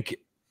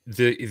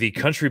the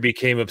country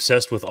became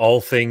obsessed with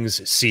all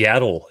things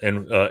Seattle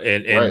and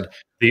Right.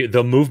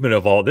 the movement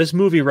of all. This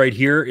movie right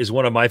here is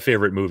one of my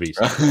favorite movies.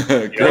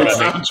 Great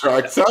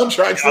soundtrack.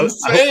 Soundtrack's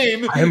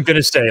insane. I'm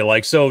gonna say,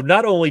 like, so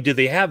not only did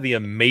they have the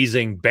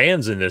amazing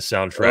bands in this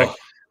soundtrack,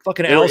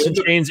 fucking Alice in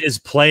Chains is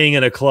playing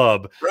in a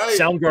club. Right.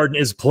 Soundgarden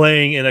is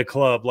playing in a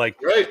club. Like,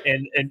 right.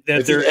 And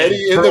they're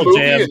Eddie in the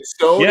movie and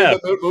Stone in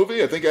the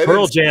movie. I think Eddie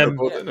Pearl and Stone Jam. are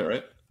both in there,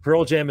 right?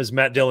 Pearl Jam is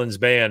Matt Dillon's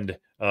band.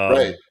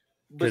 Right.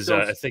 Because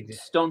I think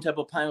Stone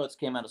Temple Pilots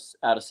came out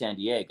of San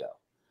Diego.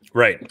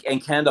 Right.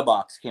 And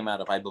Candlebox came out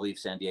of, I believe,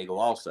 San Diego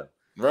also.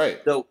 Right.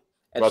 So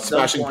about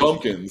Smashing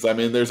Pumpkins. I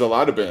mean, there's a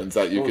lot of bands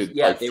that you could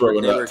throw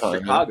in that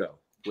time. Chicago.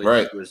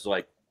 Right. It was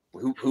like,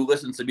 who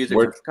listens to music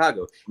from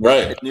Chicago?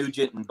 Right.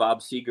 Nugent and Bob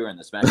Seger and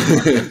the Smashing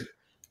Pumpkins.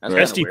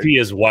 STP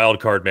is wild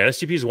card, man.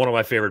 STP is one of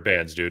my favorite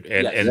bands, dude.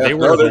 And they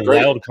were the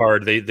wild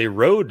card. They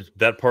rode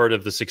that part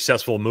of the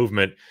successful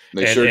movement.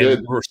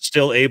 And were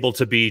still able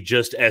to be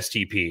just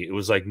STP. It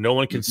was like no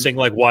one can sing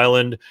like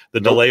Weiland.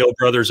 The DeLeo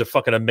brothers are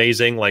fucking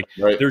amazing. Like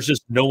there's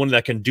just no one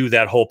that can do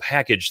that whole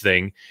package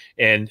thing.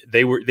 And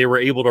they were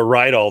able to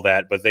ride all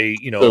that, but they,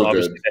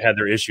 obviously they had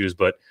their issues.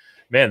 But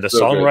man, the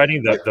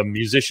songwriting, the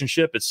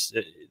musicianship,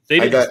 you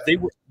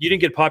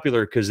didn't get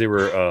popular because they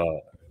were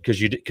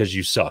because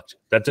you sucked.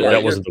 That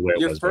wasn't the way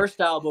it was. Your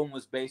first album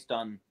was based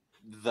on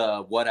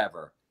the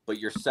whatever, but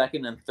your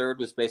second and third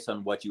was based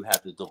on what you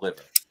had to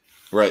deliver.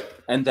 Right.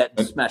 And that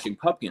Smashing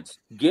Pumpkins.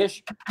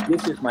 Gish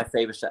is my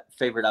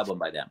favorite album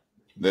by them.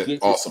 Gish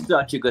awesome. Is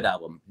such a good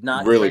album.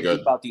 Not really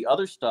good about the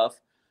other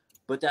stuff,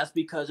 but that's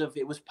because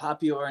it was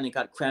popular and it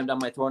got crammed down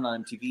my throat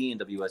on MTV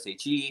and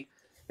WSHE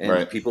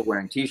and people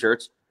wearing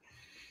t-shirts.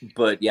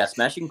 But yeah,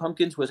 Smashing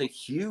Pumpkins was a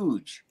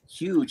huge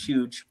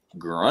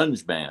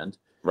grunge band.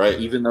 Right.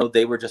 Even though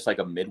they were just like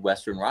a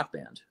Midwestern rock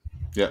band.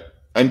 Yeah.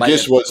 And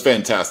Gish was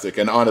fantastic.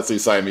 And honestly,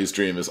 Siamese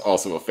Dream is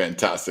also a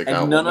fantastic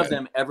album. None of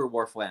them ever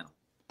wore flannel.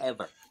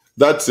 Ever.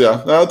 That's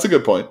a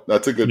good point.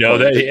 That's a good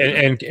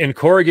point. And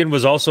Corrigan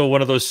was also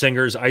one of those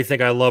singers I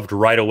think I loved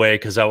right away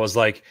because I was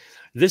like,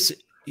 this,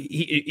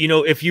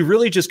 if you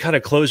really just kind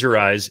of close your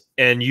eyes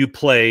and you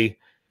play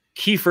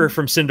Kiefer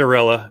from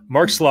Cinderella,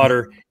 Mark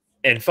Slaughter,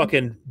 and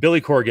fucking Billy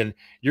Corgan,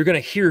 you're gonna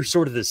hear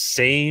sort of the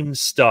same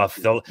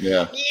stuff. A lot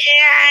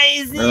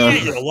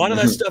of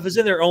that stuff is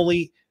in there.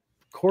 Only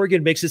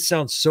Corgan makes it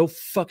sound so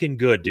fucking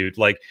good, dude.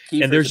 Like,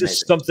 Kiefer's and there's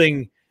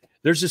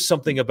just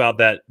something about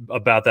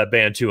that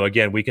band too.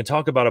 Again, we can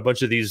talk about a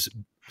bunch of these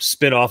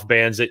spin-off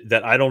bands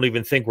that I don't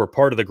even think were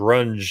part of the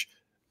grunge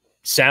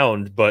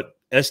sound, but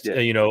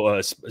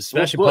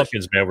Smashing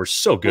Pumpkins, man, were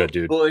so good,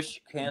 dude. Bush,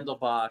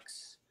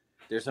 Candlebox.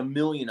 There's a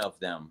million of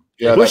them.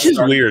 Yeah, Bush is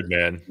weird,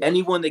 man.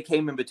 Anyone that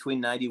came in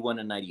between 91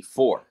 and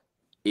 94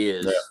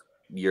 is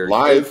your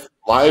live.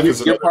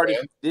 You're part of,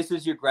 this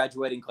is your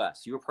graduating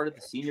class. You were part of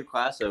the senior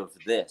class of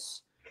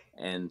this,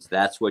 and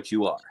that's what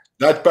you are.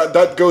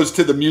 That goes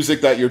to the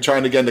music that you're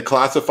trying to get to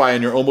classify,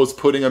 and you're almost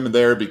putting them in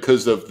there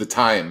because of the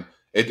time.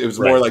 It was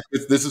more like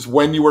this is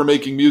when you were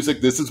making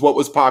music. This is what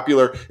was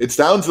popular. It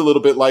sounds a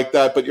little bit like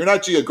that, but you're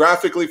not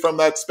geographically from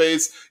that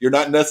space. You're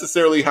not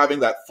necessarily having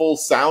that full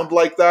sound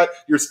like that.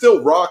 You're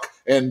still rock.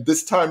 And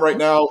this time right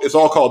now is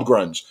all called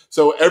grunge.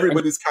 So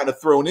everybody's kind of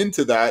thrown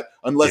into that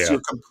unless you're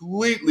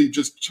completely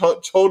just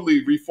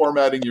totally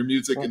reformatting your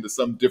music into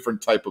some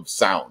different type of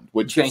sound,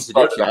 which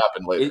started to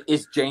happen later.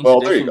 Is Jane's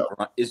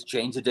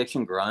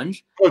Addiction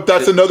grunge? Well,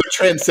 that's another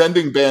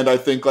transcending band, I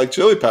think, like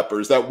Chili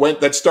Peppers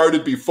that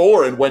started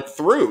before and went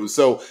through.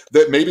 So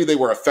that maybe they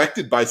were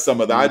affected by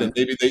some of that, and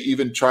maybe they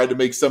even tried to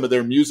make some of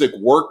their music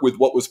work with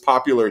what was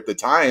popular at the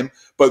time.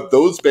 But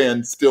those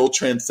bands still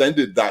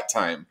transcended that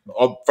time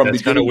from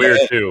That's kind of weird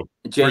too.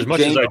 For as much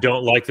as I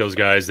don't like those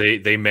guys,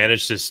 they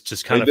managed to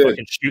just kind of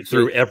fucking shoot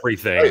through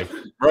everything.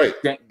 Right.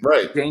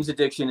 Jane's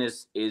Addiction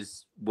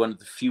is one of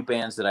the few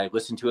bands that I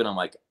listen to, and I'm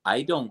like,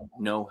 I don't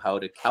know how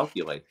to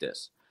calculate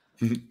this.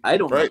 I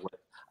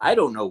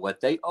don't know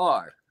what they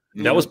are.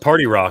 That was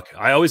party rock.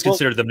 I always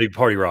considered them to be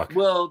party rock.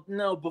 Well,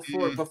 no,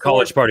 before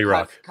college party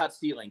rock. Caught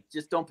Stealing.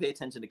 Just don't pay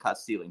attention to Caught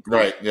Stealing.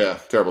 Right. Yeah.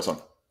 Terrible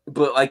song.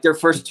 But like their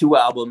first two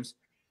albums,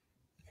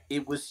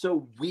 it was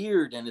so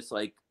weird, and it's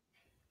like,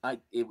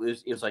 it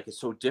was like it's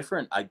so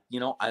different. I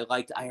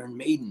liked Iron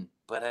Maiden,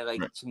 but I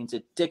liked Jane's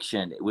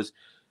Addiction.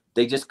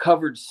 They just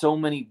covered so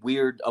many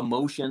weird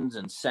emotions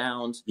and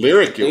sounds.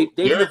 David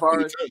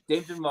Navarro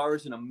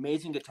is an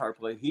amazing guitar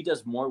player. He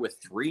does more with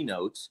 3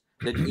 notes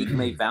than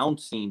Igmay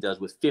Valentine does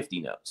with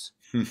 50 notes.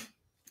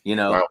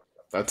 Wow.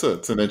 That's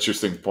an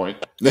interesting point.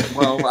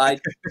 Well, I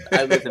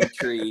live in a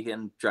tree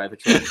and drive a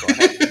truck, so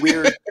I have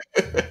weird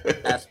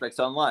aspects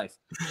on life.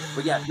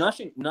 But yeah,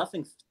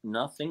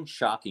 nothing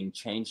shocking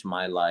changed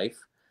my life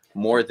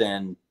more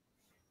than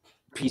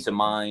Peace of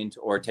Mind,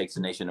 or It Takes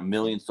a Nation of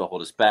Millions to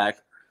Hold Us Back,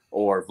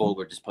 or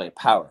Vulgar Display of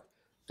Power.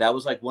 That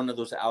was like one of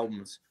those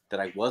albums that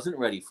I wasn't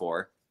ready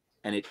for,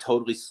 and it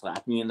totally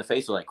slapped me in the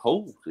face. Like,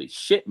 holy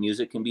shit,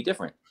 music can be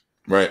different.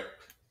 Right.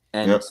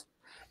 And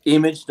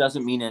image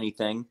doesn't mean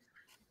anything.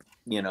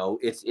 You know,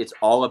 it's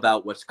all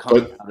about what's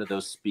coming out of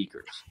those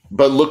speakers.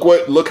 But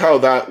look how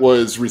that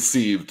was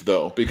received,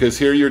 though, because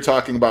here you're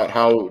talking about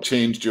how it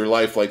changed your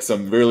life, like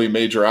some really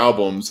major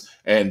albums,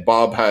 and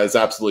Bob has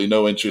absolutely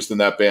no interest in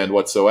that band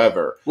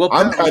whatsoever. Well,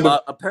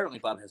 apparently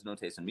Bob has no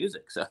taste in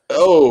music. So.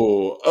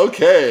 Oh,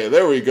 okay,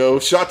 there we go.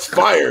 Shots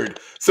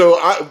fired. So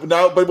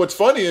but what's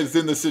funny is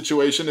in this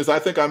situation is I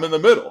think I'm in the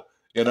middle.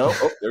 You know,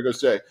 oh, there goes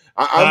Jay.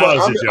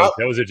 That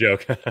was a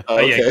joke.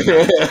 Okay,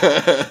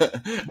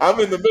 I'm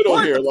in the middle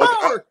here,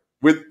 like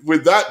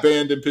with that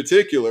band in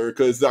particular,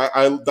 because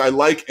I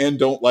like and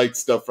don't like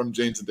stuff from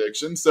Jane's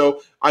Addiction,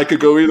 so I could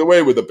go either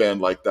way with a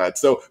band like that.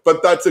 So,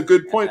 but that's a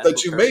good point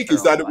that you make,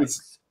 is that it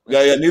was.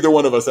 Yeah. Neither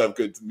one of us have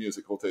good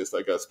musical taste,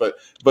 I guess. But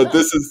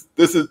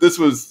this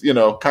was, you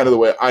know, kind of the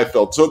way I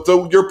felt.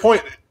 So your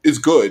point is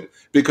good,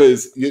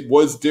 because it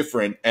was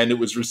different and it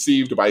was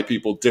received by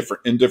people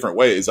in different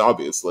ways,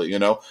 obviously, you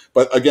know.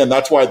 But again,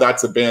 that's why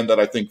that's a band that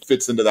I think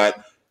fits into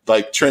that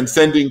like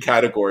transcending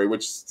category,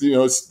 which, you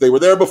know, they were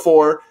there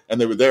before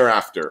and they were there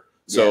after.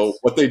 So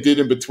what they did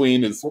in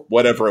between is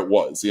whatever it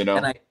was, you know.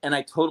 And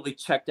I totally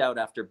checked out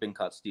after Been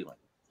Caught Stealing.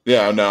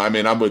 Yeah, no, I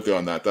mean, I'm with you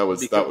on that. That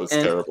was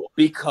terrible.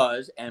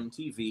 Because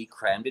MTV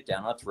crammed it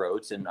down our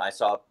throats, and I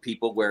saw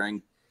people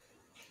wearing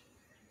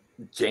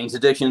Jane's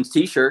Addiction's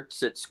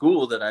T-shirts at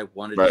school that I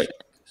wanted to shank.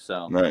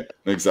 So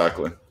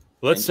Exactly.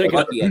 Let's take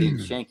I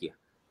didn't shank you.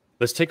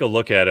 Let's take a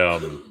look at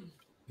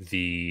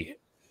the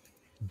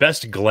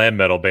best glam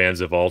metal bands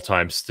of all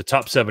time. The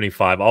top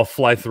 75. I'll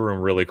fly through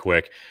them really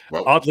quick.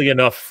 Well, oddly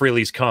enough,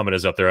 Freely's Common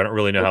is up there. I don't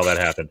really know how that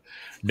happened.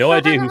 No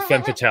idea who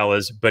Femme Fatale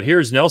is, but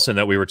here's Nelson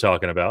that we were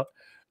talking about.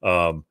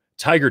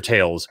 Tiger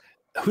Tails,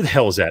 who the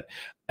hell is that?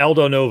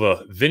 Aldo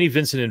Nova, Vinnie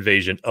Vincent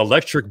Invasion,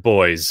 Electric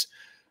Boys,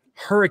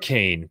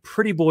 Hurricane,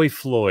 Pretty Boy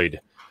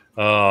Floyd,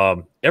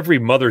 Every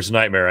Mother's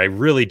Nightmare. I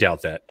really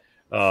doubt that.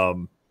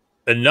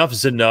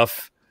 Enough's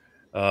Enough.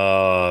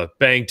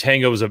 Bang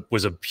Tango was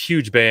a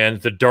huge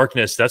band. The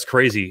Darkness, that's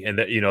crazy, and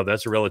that, you know,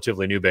 that's a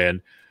relatively new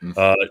band.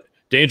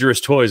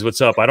 Dangerous Toys,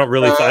 what's up? I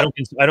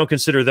don't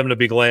consider them to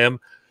be glam.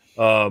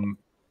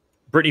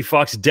 Brittany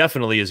Fox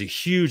definitely is a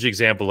huge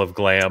example of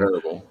glam.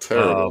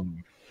 Terrible.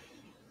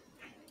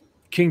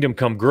 Kingdom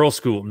Come, Girl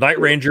School, Night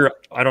Ranger,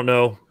 I don't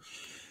know.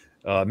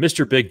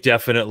 Mr. Big,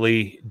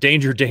 definitely.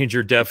 Danger,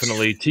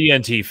 definitely.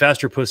 TNT,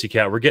 Faster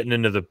Pussycat. We're getting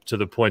into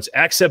the points.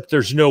 Except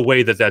there's no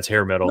way that's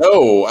hair metal.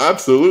 No,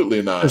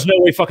 absolutely not. There's no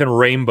way fucking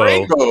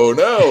Rainbow,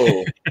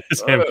 no.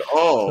 Not at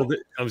all.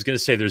 I was going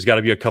to say there's got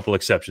to be a couple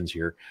exceptions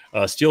here.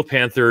 Steel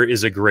Panther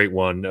is a great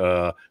one.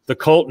 The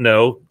Cult,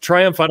 no.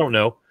 Triumph, I don't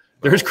know.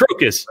 There's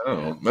Crocus.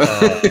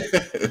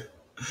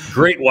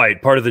 Great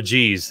White, part of the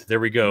G's. There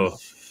we go.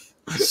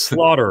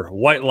 Slaughter,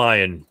 White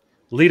Lion,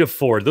 Lita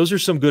Ford. Those are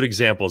some good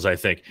examples, I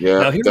think. Yeah,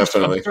 now,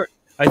 definitely.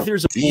 I think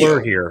there's a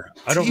blur here.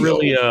 I don't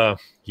really,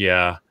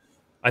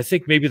 I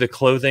think maybe the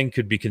clothing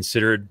could be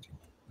considered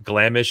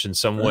glamish in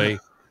some way.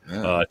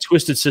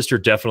 Twisted Sister,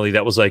 definitely.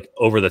 That was like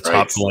over the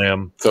top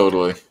glam.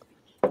 Totally.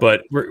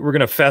 But we're going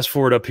to fast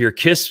forward up here.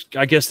 Kiss,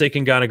 I guess they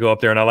can kind of go up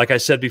there. Now, like I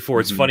said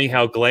before, it's funny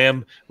how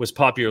glam was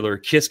popular.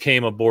 Kiss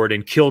came aboard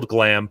and killed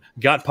glam,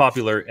 got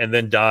popular, and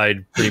then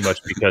died pretty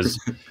much because...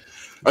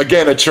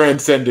 Again, a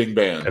transcending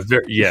band.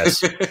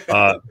 Yes.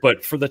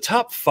 But for the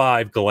top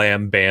 5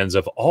 glam bands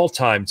of all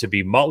time to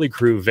be Motley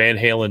Crue, Van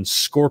Halen,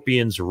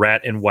 Scorpions,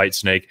 Rat, and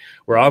Whitesnake,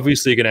 we're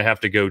obviously going to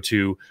have to go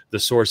to the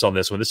source on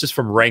this one. This is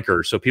from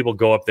Ranker, so people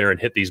go up there and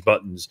hit these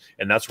buttons,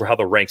 and that's how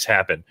the ranks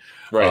happen.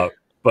 Right.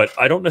 But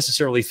I don't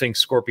necessarily think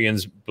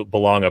Scorpions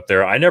belong up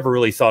there. I never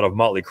really thought of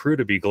Motley Crue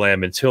to be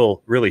glam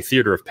until really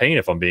Theater of Pain,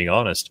 if I'm being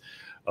honest.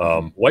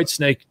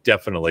 Whitesnake,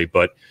 definitely.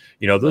 But,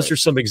 you know, those are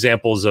some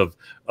examples of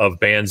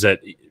bands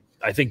that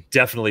I think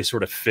definitely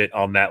sort of fit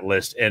on that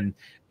list. And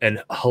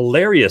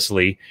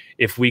hilariously,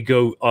 if we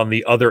go on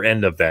the other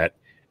end of that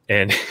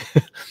and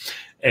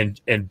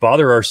and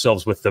bother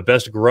ourselves with the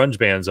best grunge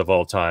bands of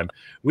all time,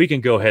 we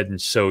can go ahead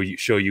and show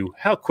you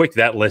how quick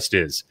that list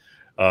is.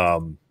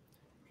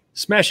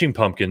 Smashing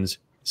Pumpkins,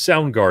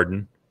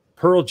 Soundgarden,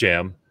 Pearl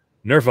Jam,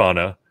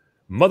 Nirvana,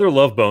 Mother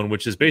Love Bone,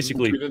 which is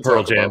basically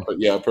Pearl Jam.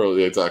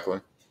 Exactly.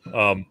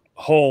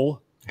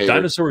 Hole, Hater.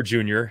 Dinosaur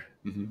Jr.,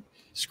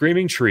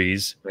 Screaming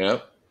Trees,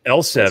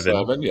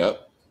 L7,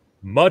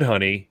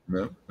 Mudhoney,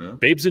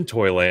 Babes in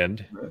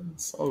Toyland,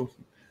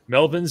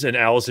 Melvins, and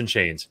Alice in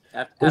Chains.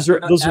 Those are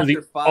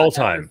the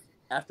all-time.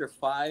 After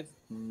 5,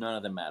 none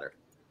of them matter.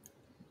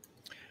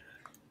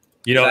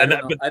 You know, I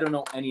don't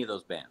know any of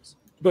those bands.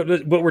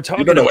 But we're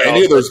talking. You don't know about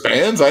any of those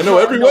bands? I know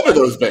every one of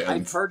those bands.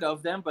 I've heard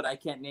of them, but I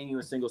can't name you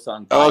a single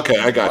song. Okay,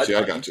 I got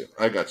you.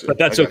 But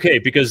that's okay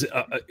because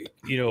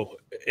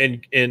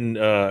in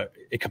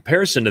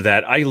comparison to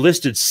that, I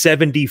listed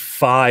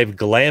 75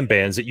 glam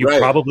bands that you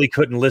probably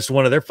couldn't list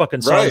one of their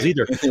fucking songs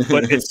either.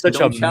 But it's such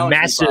a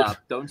massive. Me, Bob.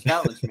 Don't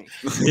challenge me.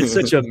 It's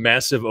such a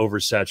massive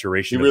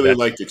oversaturation. You really of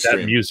liked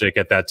that music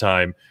at that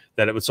time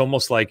that it was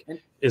almost like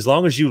as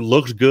long as you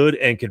looked good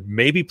and could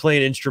maybe play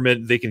an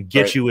instrument, they can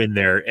get you in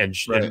there and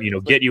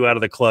get you out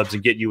of the clubs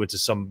and get you into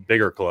some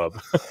bigger club.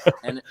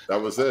 And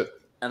that was it.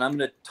 And I'm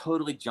going to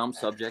totally jump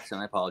subjects, and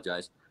I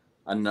apologize.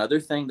 Another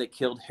thing that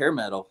killed hair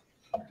metal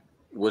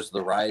was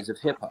the rise of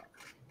hip hop.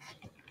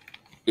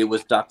 It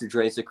was Dr.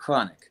 Dre's The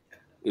Chronic.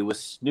 It was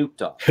Snoop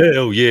Dogg.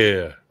 Hell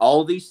yeah!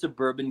 All these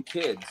suburban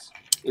kids.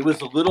 It was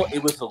the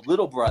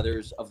little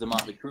brothers of the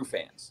Motley Crue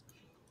fans.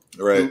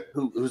 Right.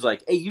 Who's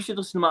like, hey, you should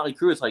listen to Motley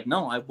Crue. It's like,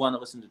 no, I want to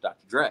listen to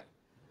Dr. Dre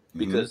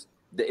because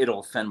it'll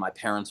offend my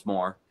parents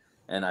more,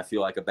 and I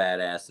feel like a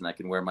badass, and I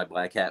can wear my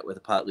black hat with a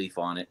pot leaf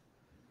on it.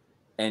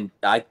 And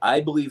I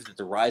believe that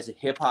the rise of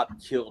hip hop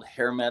killed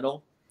hair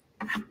metal,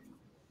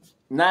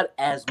 not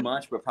as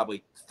much, but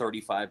probably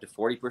 35 to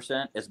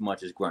 40% as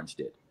much as grunge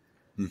did,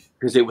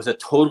 because it was a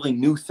totally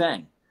new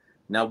thing.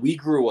 Now we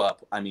grew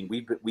up. I mean,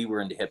 we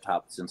were into hip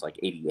hop since like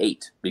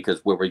 '88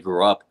 because where we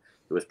grew up,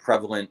 it was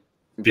prevalent.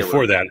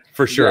 Before that,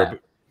 for sure.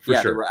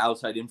 There were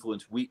outside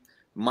influence.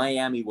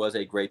 Miami was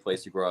a great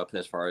place to grow up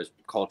as far as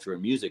culture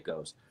and music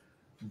goes,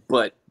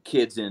 but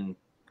kids in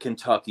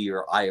Kentucky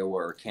or Iowa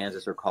or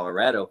Kansas or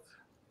Colorado,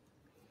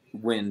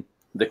 when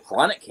The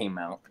Chronic came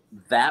out,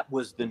 that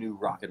was the new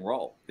rock and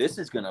roll. This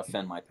is going to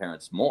offend my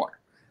parents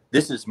more.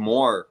 This is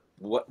more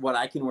what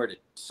I can wear to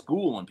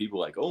school, and people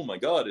are like, oh my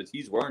God,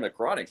 he's wearing a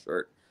Chronic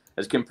shirt,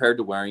 as compared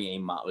to wearing a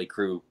Motley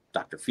Crue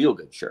Dr.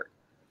 Feelgood shirt.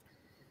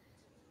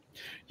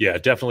 Yeah,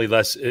 definitely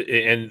less.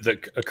 And the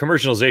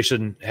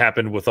commercialization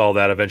happened with all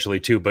that eventually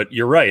too. But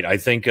you're right. I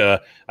think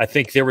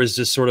there was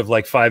this sort of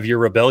like 5-year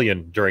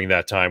rebellion during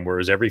that time,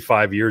 whereas every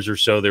 5 years or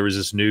so there was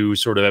this new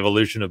sort of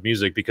evolution of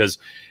music. Because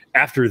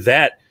after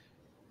that,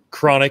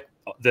 Chronic,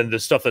 then the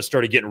stuff that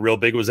started getting real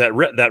big was that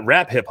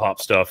rap hip hop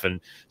stuff,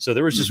 and so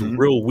there was just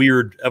real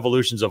weird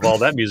evolutions of all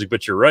that music.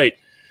 But you're right.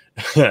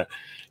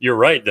 You're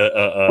right.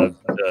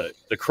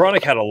 The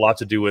Chronic had a lot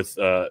to do with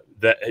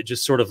that,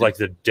 just sort of like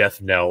the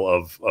death knell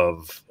of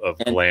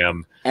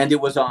glam. And it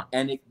was on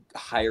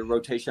higher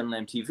rotation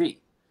on MTV.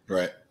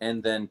 Right.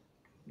 And then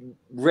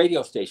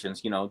radio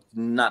stations,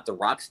 not the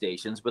rock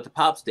stations, but the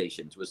pop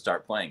stations would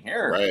start playing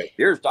here. Right.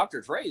 Here's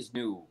Dr. Dre's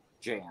new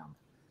jam.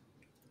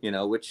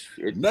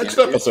 Next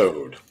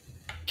episode.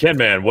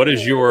 KenMan, what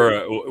is your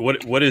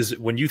what is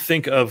when you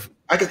think of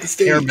I got the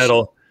stage.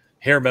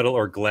 Hair metal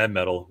or glam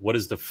metal, what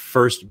is the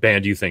first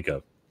band you think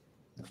of?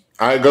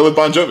 I go with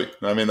Bon Jovi.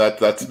 I mean,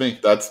 that's me.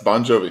 That's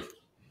Bon Jovi.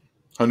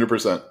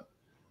 100%.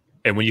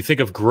 And when you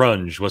think of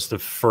grunge, what's the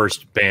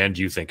first band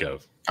you think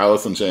of?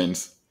 Alice in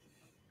Chains.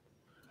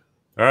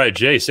 All right,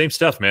 Jay, same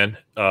stuff, man.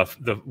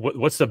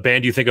 What's the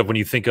band you think of when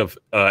you think of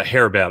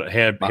hair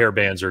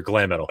bands or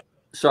glam metal?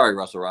 Sorry,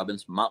 Russell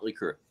Robbins, Motley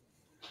Crue.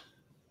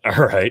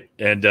 All right,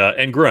 and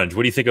grunge.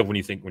 What do you think of when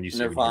you say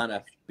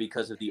Nirvana?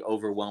 Because of the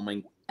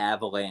overwhelming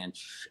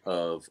avalanche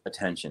of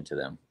attention to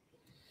them.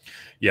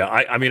 Yeah,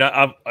 I mean,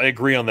 I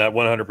agree on that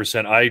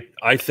 100%.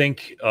 I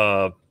think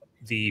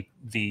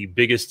the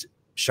biggest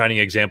shining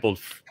example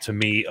to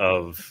me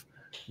of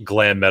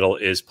glam metal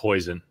is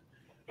Poison.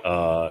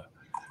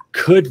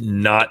 Could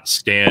not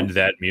stand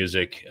that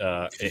music.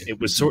 And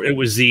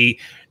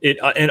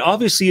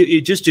obviously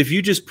if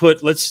you just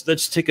put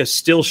let's take a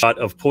still shot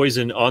of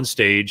Poison on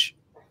stage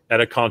at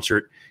a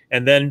concert,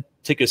 and then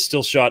take a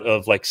still shot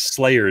of like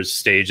Slayer's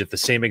stage at the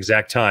same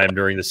exact time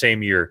during the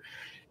same year.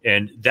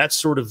 And that's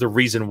sort of the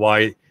reason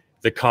why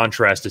the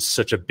contrast is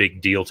such a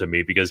big deal to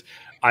me, because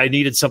I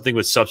needed something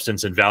with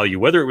substance and value,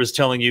 whether it was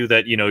telling you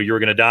that, you were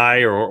going to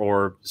die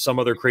or some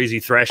other crazy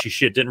thrashy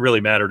shit didn't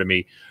really matter to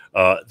me.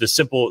 The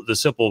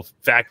simple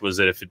fact was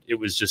that if it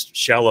was just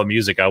shallow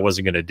music, I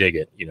wasn't going to dig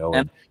it,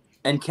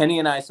 And Kenny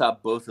and I saw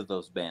both of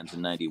those bands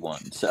in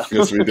 '91. So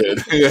yes, we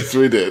did. Yes,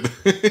 we did.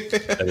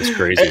 That is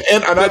crazy.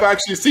 And I've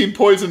actually seen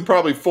Poison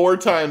probably 4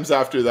 times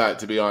after that.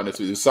 To be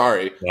honest with you,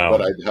 sorry, wow.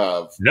 But I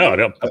have.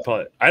 No,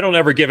 I don't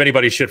ever give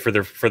anybody shit for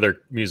their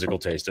musical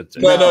taste.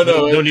 No.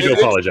 No need to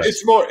apologize.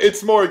 It's more.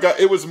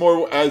 It was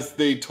more as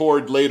they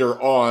toured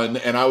later on,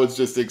 and I was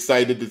just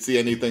excited to see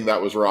anything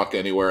that was rock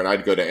anywhere, and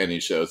I'd go to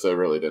any show, so it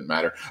really didn't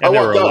matter. And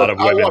I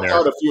walked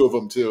out a few of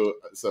them too,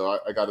 so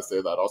I got to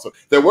say that also.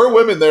 There were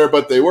women there,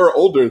 but they were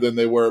older than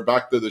they were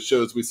back to the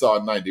shows we saw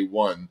in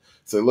 '91,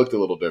 so it looked a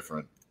little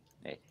different.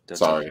 Hey,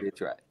 sorry.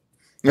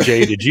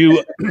 Jay, did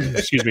you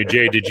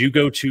Jay, did you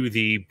go to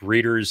the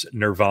Breeders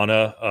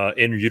Nirvana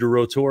in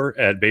utero tour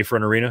at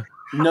Bayfront Arena?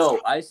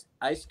 No, I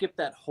skipped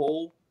that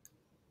whole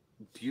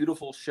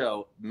beautiful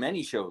show,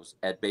 many shows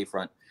at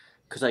Bayfront,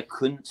 because I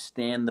couldn't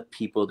stand the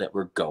people that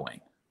were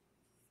going,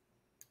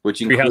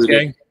 which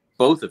included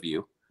both of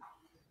you.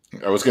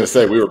 I was going to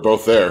say we were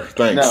both there.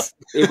 Thanks.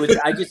 No, it was.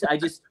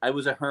 I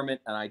was a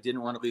hermit, and I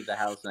didn't want to leave the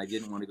house, and I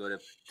didn't want to go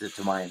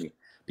to Miami.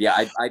 But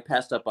yeah, I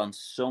passed up on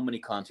so many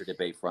concert at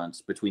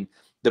Bayfronts between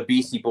the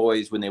Beastie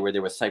Boys when they were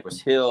there with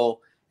Cypress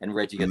Hill and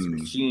Rage Against the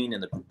Machine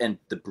and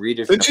the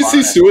Breeders. Didn't you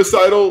see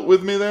Suicidal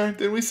with me there?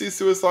 Didn't we see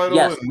Suicidal?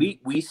 Yes,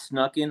 we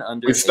snuck in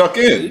under. We snuck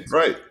in,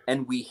 right?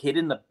 And we hid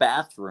in the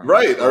bathroom.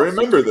 Right, I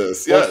remember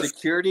this. Yes,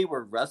 security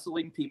were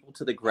wrestling people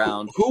to the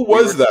ground. Who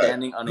was that?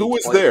 Who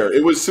was there?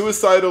 It was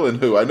Suicidal and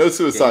who? I know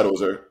Suicidal was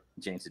there.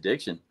 Jane's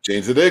Addiction.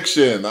 Jane's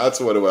Addiction. That's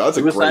what it was. That's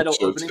a great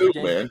show too,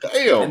 man.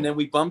 Damn. And then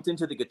we bumped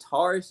into the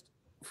guitarist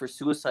for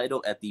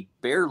Suicidal at the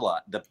beer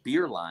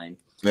line.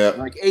 Yeah. I'm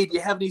like, hey, do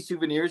you have any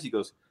souvenirs? He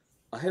goes,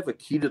 I have a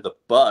key to the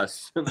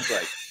bus. I was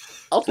like,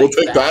 we'll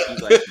take that.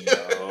 He's like,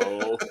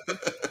 no.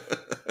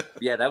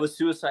 Yeah, that was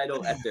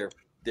Suicidal at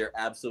their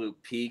absolute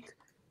peak.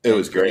 It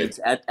was great.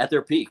 At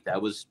their peak.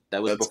 That was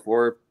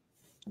before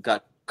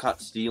Got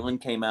Caught Stealing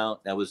came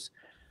out. That was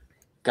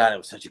God, it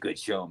was such a good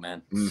show,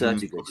 man.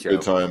 Such a good show.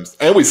 Good times.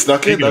 And we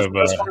snuck in.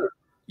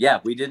 Yeah,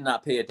 we did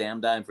not pay a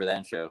damn dime for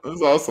that show. It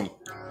was awesome.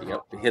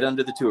 Yep, hit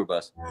under the tour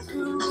bus.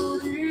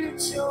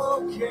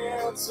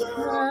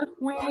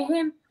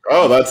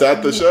 Oh, that's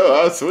at the show.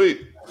 Oh,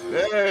 sweet.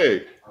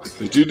 Hey,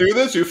 did you do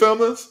this? You film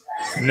this?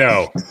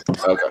 No.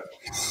 Okay.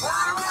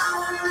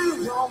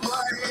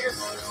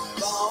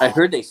 I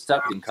heard they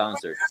sucked in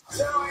concert.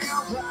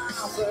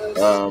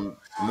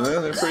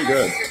 They're pretty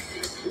good.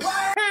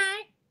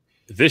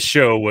 This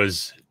show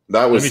was.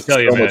 That was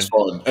so much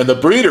fun. And the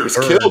Breeders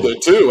killed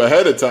it, too,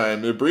 ahead of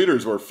time. The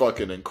Breeders were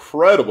fucking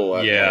incredible.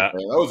 That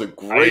was a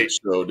great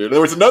show, dude.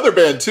 There was another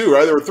band, too,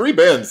 right? There were 3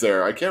 bands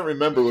there. I can't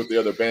remember what the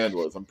other band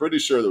was. I'm pretty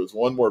sure there was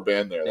one more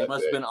band there. They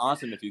must have been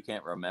awesome if you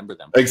can't remember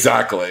them.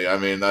 Exactly. I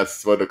mean,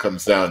 that's what it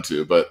comes down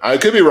to. But I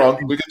could be wrong.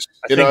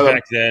 I think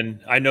back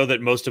then, I know that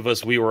most of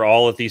us, we were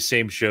all at these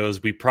same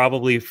shows. We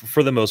probably,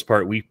 for the most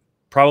part, we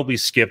probably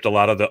skipped a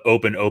lot of the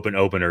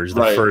openers,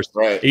 the first,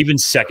 even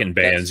second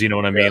bands. You know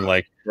what I mean?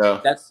 Like,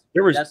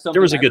 there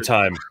was a good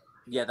time.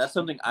 Yeah, that's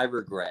something I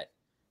regret.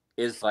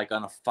 Is like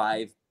on a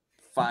five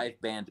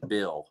band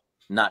bill,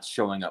 not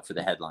showing up for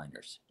the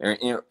headliners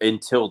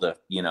until the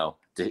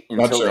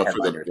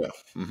headliners,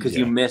 because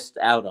you missed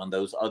out on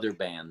those other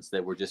bands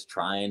that were just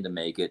trying to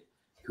make it.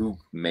 Who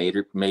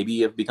maybe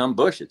have become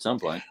Bush at some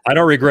point. I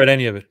don't regret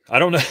any of it. I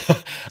don't know.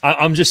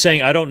 I'm just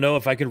saying, I don't know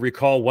if I can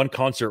recall one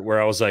concert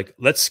where I was like,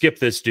 let's skip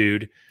this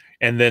dude.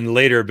 And then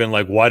later been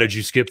like, why did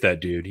you skip that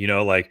dude? You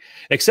know, like,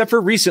 except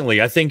for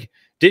recently, I think,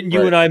 didn't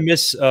you and I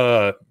miss,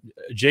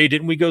 Jay,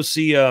 didn't we go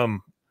see, I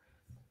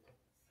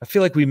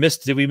feel like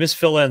did we miss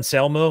Phil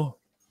Anselmo?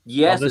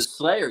 Yes, it's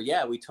Slayer.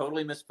 Yeah, we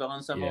totally missed Phil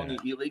Anselmo and the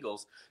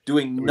Illegals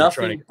doing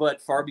nothing but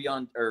Far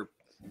Beyond or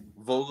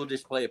Vogel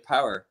Display of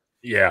Power.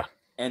 Yeah.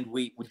 And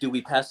we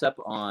pass up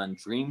on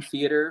Dream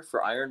Theater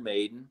for Iron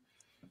Maiden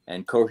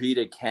and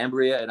Corrida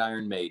Cambria at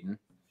Iron Maiden.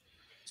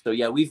 So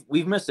yeah,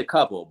 we've missed a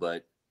couple,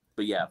 but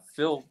yeah,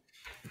 Phil,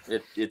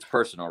 it's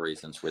personal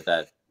reasons with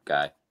that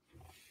guy.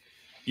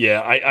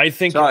 Yeah, I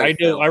think I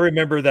know. I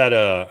remember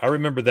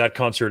that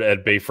concert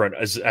at Bayfront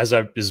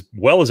as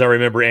well as I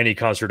remember any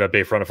concert at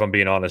Bayfront. If I'm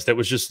being honest, there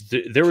was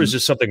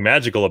just something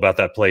magical about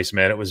that place,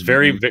 man. It was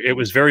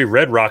very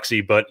Red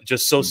Roxy, but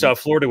just so South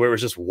Florida, where it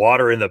was just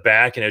water in the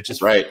back and it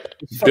just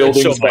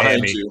buildings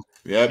behind you.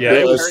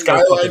 Yeah,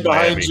 skyline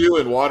behind you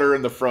and water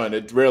in the front.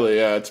 It really,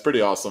 it's pretty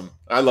awesome.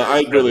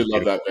 I really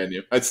love that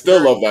venue. I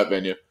still love that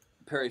venue.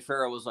 Perry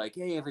Farrell was like,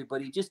 "Hey,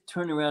 everybody, just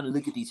turn around and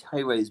look at these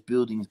high-rise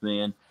buildings,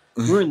 man.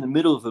 We're in the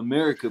middle of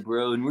America,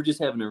 bro, and we're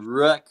just having a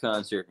rock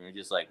concert." And we're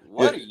just like,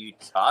 "What are you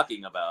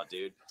talking about,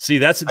 dude?" See,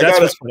 that's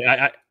what's funny.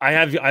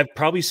 I've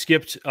probably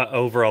skipped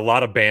over a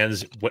lot of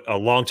bands a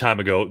long time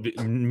ago.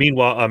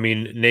 Meanwhile, I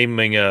mean,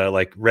 naming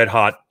like Red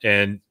Hot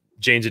and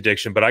Jane's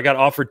Addiction, but I got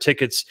offered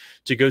tickets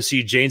to go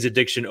see Jane's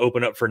Addiction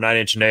open up for 9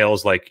 Inch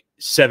Nails like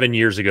 8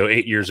 years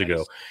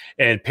ago.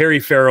 And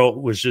Perry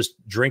Farrell was just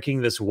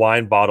drinking this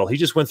wine bottle. He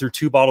just went through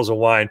 2 bottles of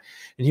wine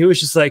and he was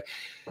just like,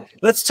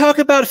 "Let's talk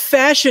about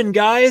fashion,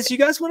 guys. You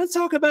guys want to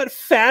talk about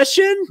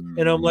fashion?"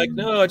 And I'm like,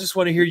 "No, I just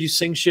want to hear you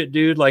sing shit,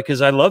 dude." Like,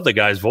 cause I love the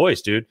guy's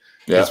voice, dude.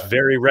 Yeah. It's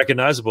very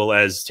recognizable,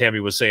 as Tammy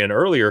was saying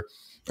earlier.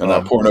 And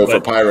that Porno for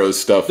Pyros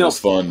stuff was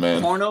fun,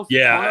 man. Porno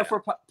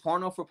for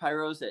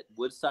Pyros at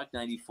Woodstock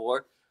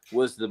 94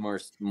 was the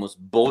most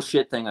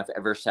bullshit thing I've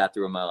ever sat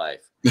through in my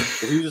life.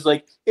 He was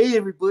like, "Hey,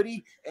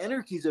 everybody,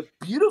 anarchy's a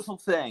beautiful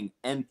thing."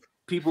 And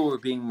people were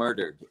being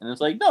murdered. And it's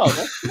like, no,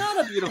 that's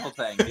not a beautiful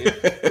thing,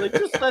 dude. Like,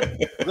 just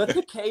let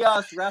the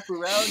chaos wrap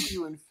around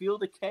you and feel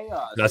the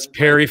chaos. That's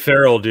Perry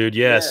Farrell, dude.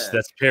 Yes,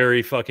 that's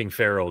Perry fucking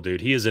Farrell,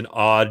 dude. He is an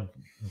odd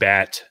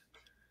bat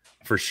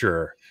for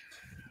sure.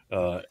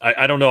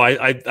 I don't know.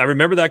 I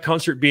remember that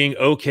concert being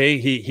okay.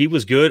 He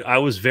was good. I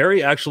was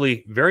very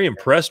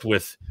impressed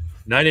with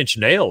 9 Inch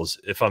Nails.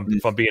 If I'm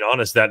being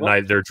honest, that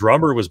night their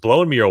drummer was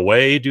blowing me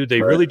away, dude.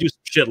 They really do some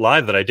shit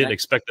live that I didn't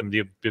expect them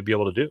to be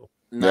able to do.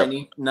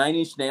 9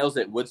 Inch Nails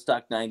at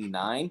Woodstock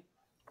 99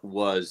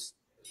 was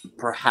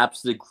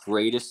perhaps the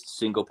greatest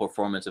single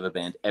performance of a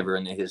band ever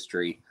in the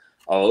history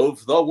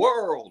of the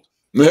world.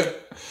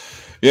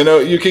 You know,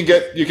 you can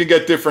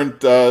get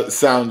different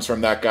sounds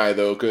from that guy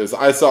though, because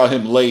I saw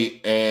him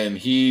late and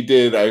he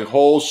did a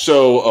whole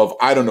show of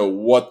I don't know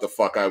what the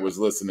fuck I was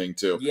listening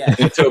to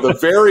until the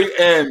very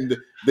end.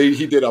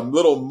 He did a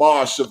little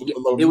mosh of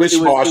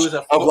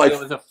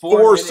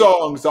four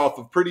songs off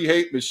of Pretty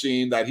Hate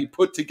Machine that he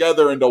put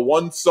together into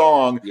one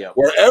song,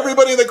 where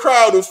everybody in the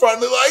crowd was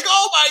finally like,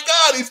 "Oh my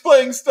god, he's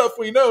playing stuff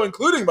we know,"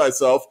 including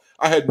myself.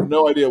 I had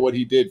no idea what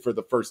he did for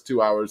the first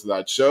 2 hours of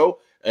that show.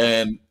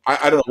 And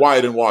I don't know why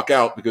I didn't walk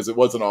out, because it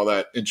wasn't all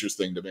that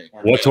interesting to me.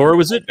 What tour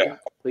was it? Yeah,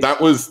 that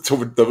was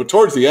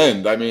towards the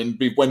end. I mean,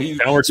 when he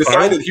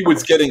decided he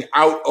was getting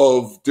out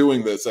of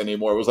doing this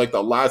anymore, it was like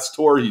the last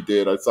tour he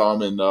did. I saw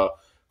him in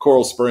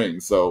Coral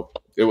Springs, so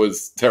it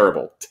was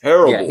terrible.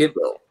 Yeah,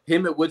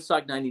 him at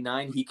Woodstock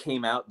 99, he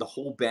came out, the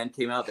whole band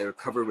came out. They were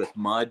covered with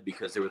mud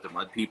because there were the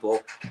mud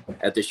people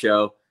at the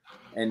show.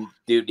 And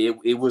dude,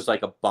 it was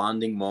like a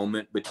bonding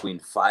moment between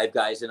 5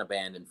 guys in a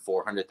band and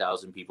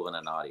 400,000 people in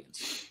an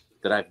audience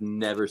that I've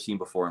never seen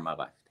before in my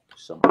life. Thank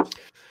you so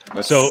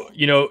much. So,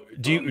 you know,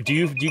 do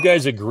you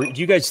guys agree?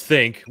 Do you guys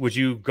think, would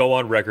you go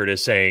on record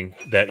as saying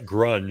that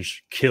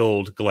grunge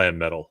killed glam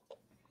metal?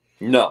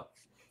 No.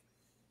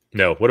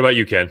 No. What about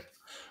you, Ken?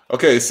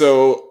 Okay,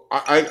 so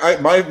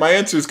my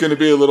answer is going to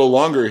be a little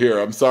longer here.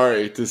 I'm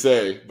sorry to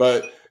say,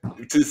 but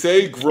to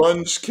say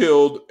grunge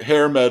killed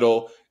hair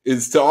metal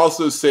is to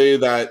also say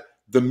that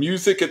the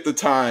music at the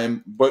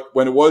time, but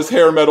when it was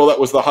hair metal, that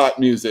was the hot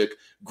music.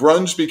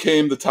 Grunge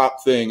became the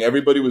top thing.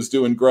 Everybody was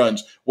doing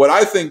grunge. What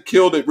I think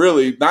killed it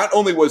really, not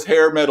only was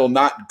hair metal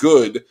not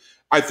good,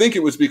 I think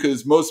it was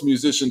because most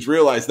musicians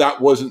realized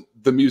that wasn't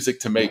the music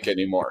to make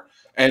anymore.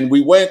 And we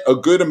went a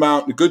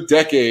good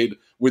decade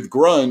with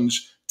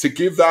grunge to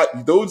give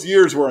those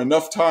years were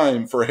enough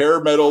time for hair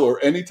metal or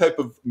any type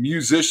of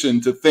musician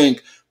to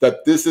think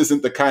that this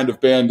isn't the kind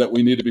of band that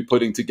we need to be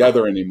putting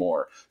together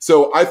anymore.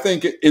 So I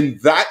think in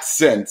that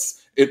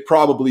sense, it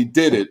probably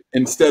did it,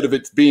 instead of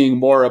it being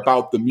more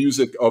about the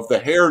music of the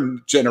hair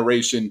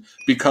generation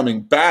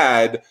becoming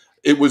bad.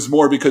 It was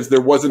more because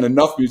there wasn't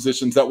enough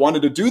musicians that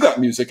wanted to do that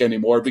music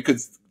anymore,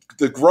 because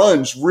the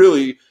grunge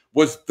really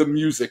was the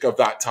music of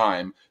that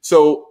time.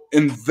 So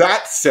in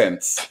that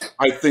sense,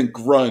 I think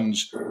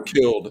grunge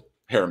killed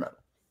hair metal.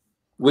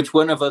 Which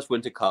one of us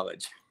went to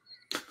college?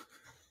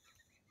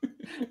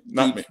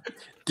 Not me.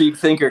 Deep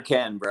thinker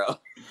Ken, bro.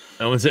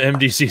 I went to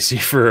MDCC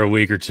for a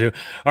week or two.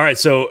 All right,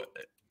 so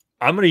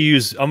I'm gonna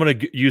use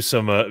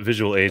some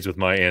visual aids with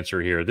my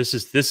answer here. This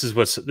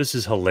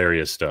is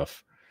hilarious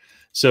stuff.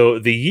 So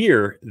the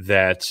year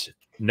that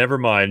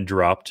Nevermind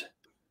dropped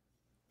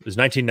was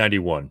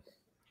 1991.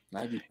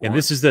 91. And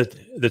this is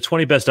the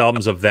 20 best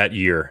albums of that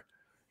year.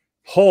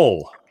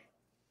 Hole.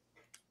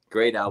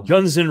 Great album.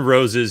 Guns N'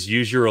 Roses,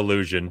 Use Your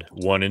Illusion,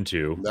 1 and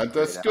 2.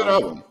 That's a good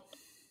album.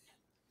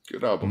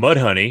 Good album.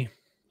 Mudhoney.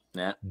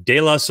 Yeah.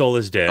 De La Soul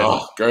is Dead.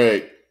 Oh,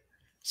 great.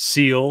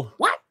 Seal.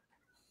 What?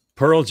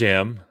 Pearl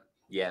Jam.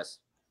 Yes.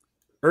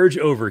 Urge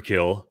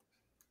Overkill.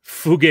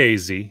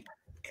 Fugazi.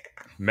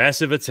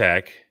 Massive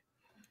Attack.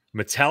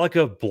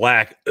 Metallica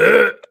Black.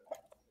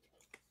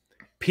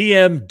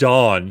 PM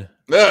Dawn.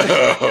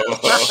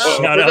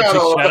 Shout out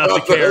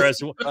to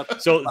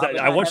KRS. So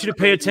I want you to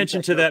pay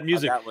attention to that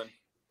music.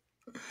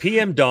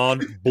 PM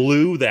Dawn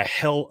blew the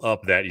hell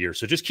up that year.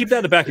 So just keep that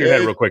in the back of your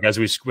head real quick as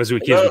we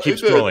keep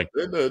scrolling.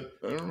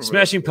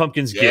 Smashing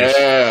Pumpkins, Gish.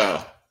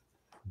 Yeah.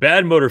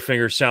 Bad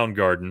Motorfinger,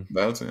 Soundgarden.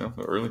 That's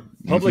early.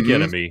 Public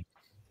Enemy.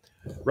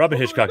 Robin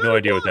Hitchcock, no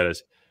idea what that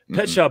is.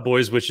 Pet Shop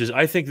Boys, which is,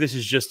 I think this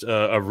is just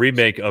a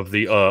remake of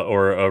the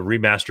or a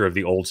remaster of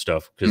the old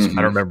stuff, because I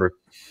don't remember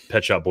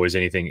Pet Shop Boys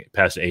anything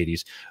past the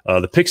 80s.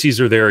 The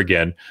Pixies are there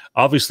again.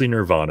 Obviously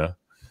Nirvana.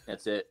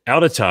 That's it.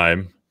 Out of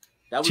Time.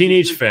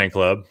 Teenage Fan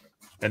Club.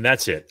 And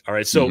that's it. All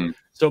right. So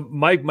so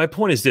my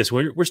point is this.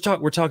 We're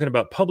talking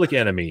about Public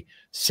Enemy,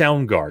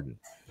 Soundgarden,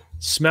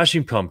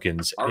 Smashing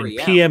Pumpkins, and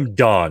PM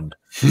Dawn.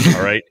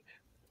 All right.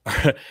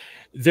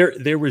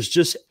 There was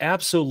just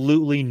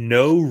absolutely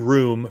no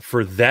room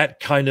for that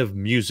kind of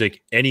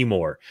music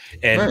anymore.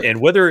 And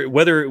whether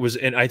it was,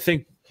 and I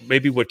think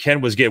maybe what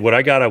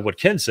I got out of what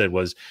Ken said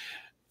was,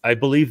 I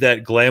believe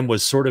that glam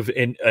was sort of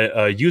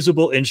a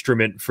usable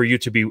instrument for you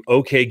to be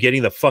okay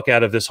getting the fuck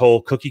out of this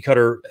whole cookie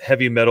cutter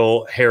heavy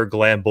metal hair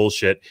glam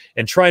bullshit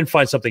and try and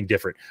find something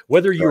different.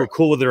 Whether you were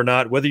cool with it or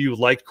not, whether you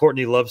liked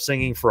Courtney Love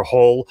singing for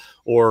Hole,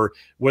 or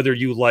whether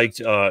you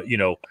liked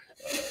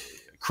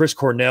Chris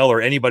Cornell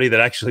or anybody that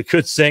actually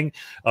could sing,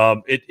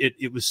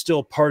 it was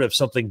still part of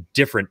something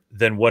different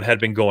than what had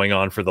been going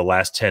on for the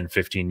last 10,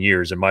 15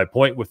 years. And my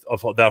point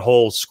of that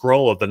whole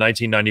scroll of the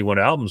 1991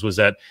 albums was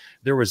that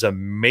there was a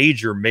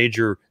major,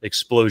 major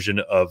explosion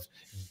of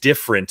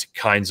different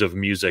kinds of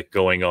music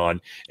going on.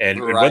 And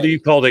whether you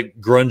called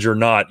it grunge or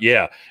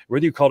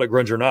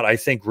not, I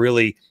think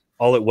really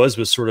all it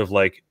was sort of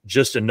like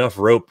just enough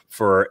rope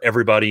for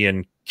everybody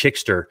in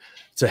Kickster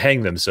to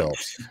hang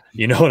themselves.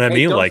 You know what I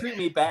mean? Don't Like, treat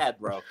me bad,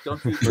 bro.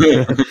 Don't treat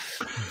me bad.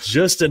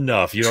 just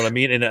enough. You know what I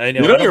mean? And I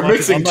know, you know you're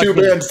mixing two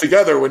bands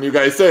together when you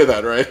guys say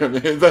that, right? I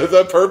mean, is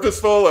that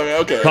purposeful? I mean,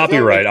 okay.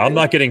 Copyright. I'm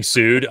not getting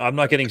sued. I'm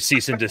not getting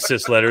cease and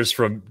desist letters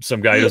from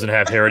some guy who doesn't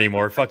have hair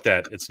anymore. Fuck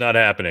that. It's not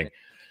happening.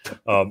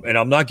 And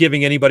I'm not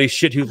giving anybody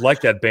shit who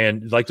like that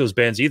band, like those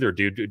bands either,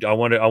 dude. I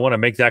want to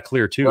make that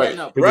clear too.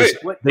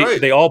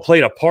 Right. They all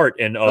played a part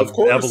in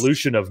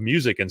evolution of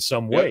music in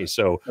some way.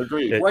 So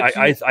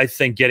I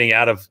think getting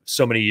out of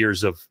so many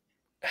years of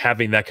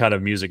having that kind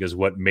of music is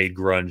what made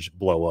grunge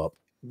blow up.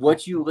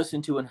 What you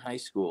listen to in high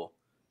school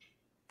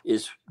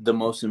is the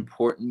most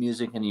important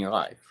music in your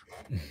life.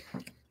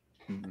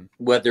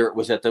 Whether it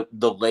was at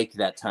the lake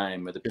that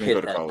time, or the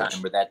pit that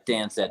time, or that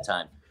dance that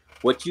time.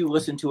 What you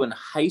listen to in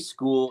high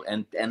school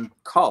and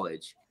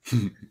college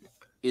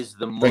is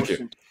the most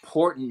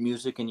important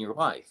music in your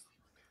life,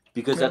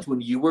 because that's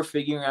when you were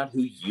figuring out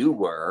who you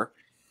were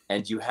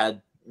and you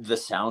had the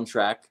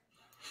soundtrack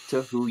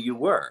to who you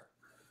were.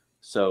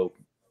 So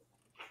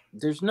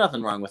there's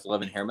nothing wrong with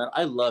loving hair metal.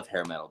 I love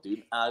hair metal,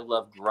 dude. I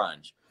love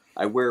grunge.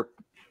 I wear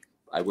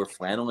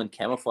flannel and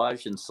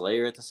camouflage and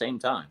Slayer at the same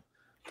time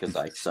because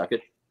I suck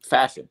at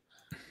fashion.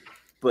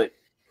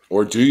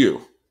 Or do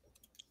you?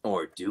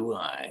 Or do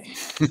I?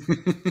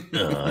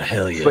 Oh,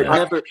 hell yeah. But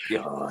never.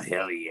 Oh,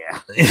 hell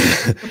yeah.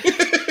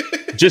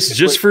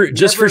 just for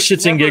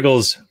shits and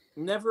giggles.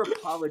 Never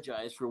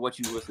apologize for what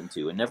you listen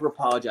to, and never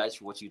apologize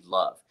for what you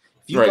love.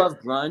 If you love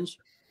grunge,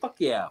 fuck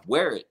yeah,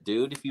 wear it,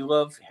 dude. If you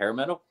love hair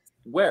metal,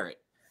 wear it.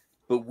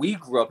 But we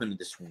grew up in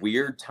this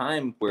weird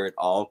time where it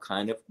all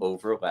kind of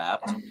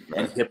overlapped,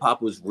 and hip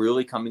hop was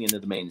really coming into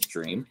the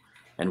mainstream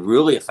and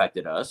really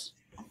affected us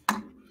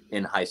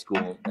in high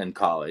school and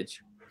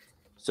college.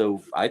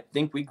 So I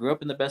think we grew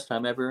up in the best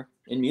time ever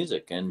in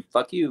music, and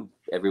fuck you,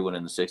 everyone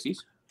in the 60s.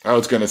 I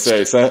was going to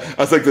say, so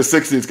I was like, the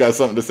 60s got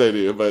something to say to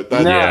you, but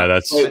but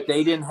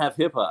they didn't have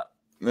hip hop.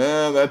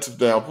 Nah,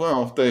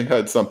 well, they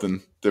had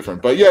something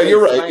different, but yeah,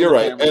 you're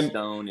right.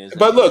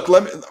 But look,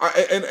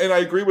 I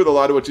agree with a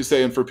lot of what you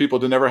say, and for people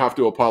to never have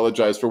to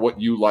apologize for what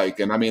you like,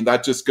 and I mean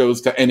that just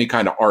goes to any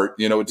kind of art.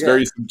 You know, it's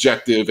very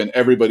subjective, and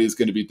everybody's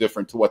going to be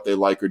different to what they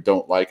like or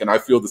don't like. And I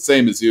feel the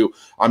same as you.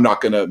 I'm not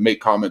going to make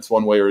comments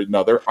one way or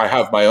another. I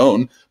have my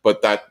own,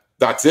 but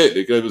that's it.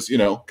 It goes,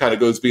 kind of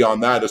goes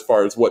beyond that as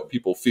far as what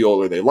people feel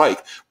or they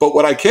like. But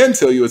what I can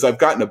tell you is I've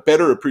gotten a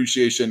better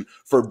appreciation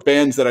for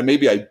bands that I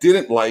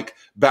didn't like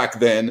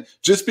back then,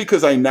 just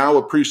because I now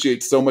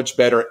appreciate so much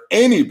better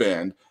any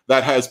band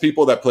that has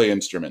people that play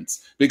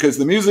instruments, because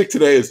the music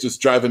today is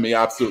just driving me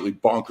absolutely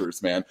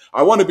bonkers, man.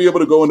 I want to be able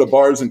to go into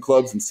bars and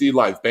clubs and see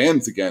live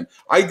bands again.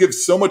 I give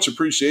so much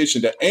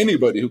appreciation to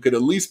anybody who could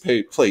at least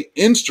play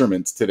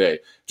instruments today.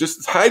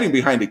 Just hiding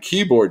behind a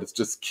keyboard is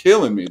just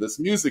killing me. This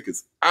music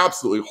is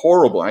absolutely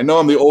horrible. I know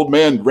I'm the old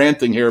man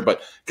ranting here,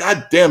 but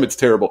god damn, it's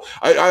terrible.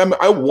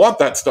 I want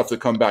that stuff to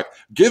come back.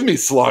 Give me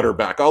Slaughter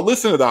back. I'll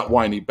listen to that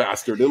whiny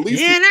bastard. At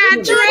least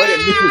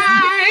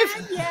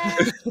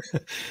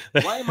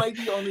Why am I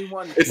the only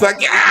one? It's like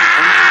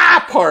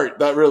part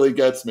that really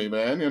gets me,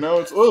 man.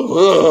 It's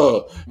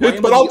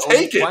but I'll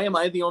take it. Why am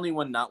I the only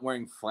one not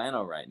wearing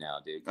flannel right now,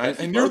 dude?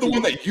 And you're the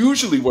one that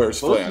usually wears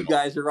flannel. You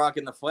guys are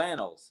rocking the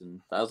flannels,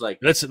 and I was like,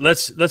 let's for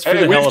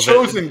the we've hell of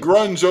chosen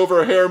grunge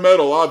over hair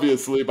metal,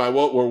 obviously, by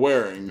what we're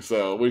wearing.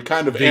 So we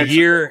kind of answered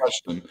the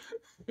question.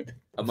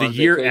 The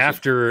year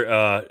after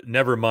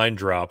Nevermind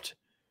dropped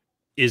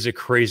is a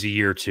crazy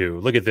year too.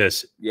 Look at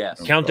this.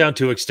 Yes. Countdown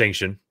to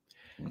Extinction.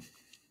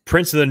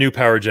 Prince of the New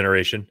Power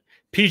Generation.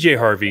 PJ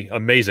Harvey,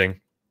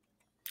 amazing.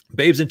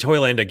 Babes in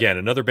Toyland again,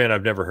 another band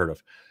I've never heard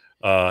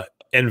of.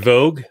 En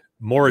Vogue,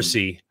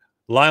 Morrissey,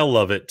 Lyle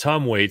Lovett,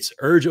 Tom Waits,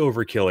 Urge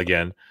Overkill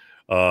again,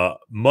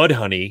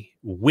 Mudhoney,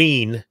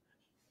 Ween,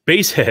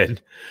 Basshead,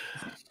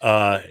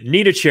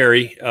 Nita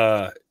Cherry,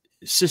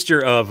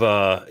 sister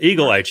of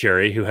Eagle Eye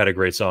Cherry, who had a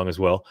great song as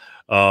well.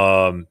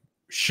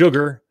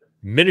 Sugar,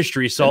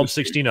 Ministry, Psalm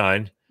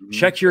 69.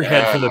 Check Your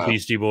Head from the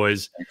Beastie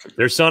Boys.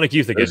 There's Sonic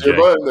Youth again.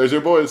 There's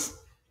your boys.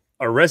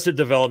 Arrested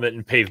Development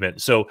and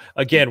Pavement. So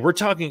again, we're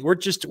talking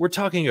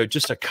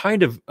just a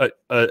kind of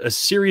a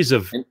series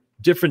of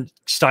different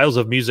styles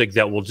of music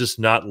that will just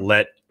not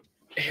let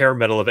hair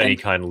metal of any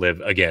kind live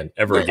again,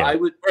 ever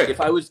again.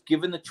 If I was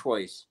given the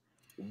choice,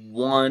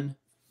 one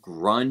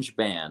grunge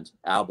band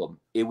album,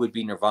 it would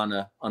be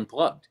Nirvana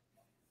Unplugged.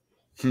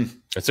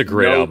 That's a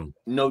great album.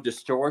 No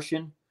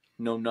distortion,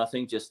 no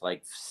nothing, just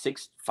like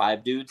six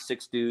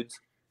dudes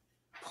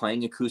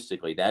playing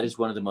acoustically. That is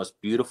one of the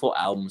most beautiful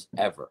albums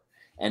ever.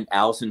 And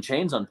Alice in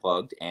Chains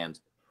Unplugged and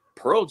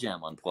Pearl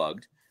Jam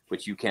Unplugged,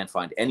 which you can't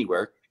find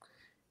anywhere,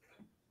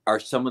 are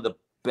some of the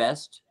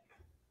best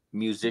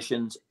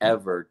musicians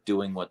ever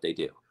doing what they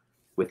do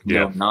with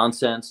no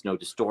nonsense, no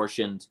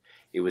distortions.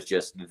 It was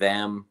just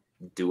them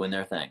doing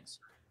their things.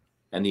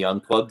 And the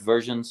unplugged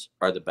versions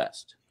are the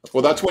best.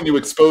 Well, that's when you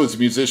expose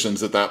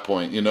musicians at that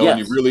point, you know, and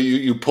you Yes. really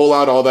you pull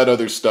out all that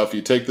other stuff.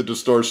 You take the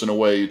distortion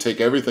away, you take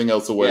everything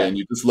else away, and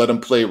you just let them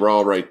play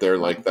raw right there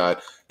like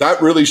that.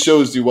 That really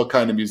shows you what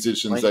kind of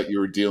musicians that you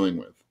were dealing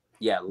with.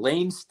 Yeah,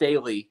 Lane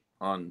Staley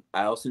on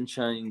Alice in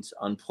Chains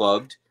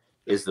Unplugged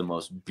is the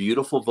most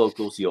beautiful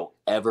vocals you'll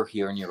ever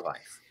hear in your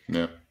life.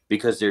 Yeah.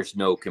 Because there's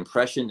no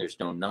compression, there's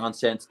no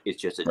nonsense.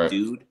 It's just a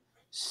dude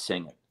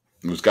singing.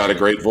 Who's got a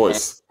great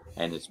voice.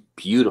 And it's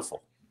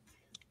beautiful.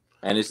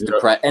 And it's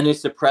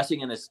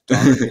depressing and it's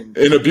dark. And,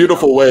 in a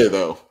beautiful way,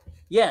 though.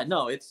 Yeah,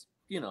 no, it's,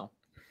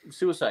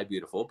 suicide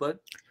beautiful, but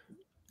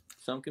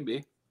some can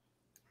be.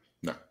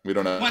 No, we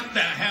don't know. What the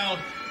hell?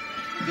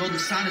 Yo, the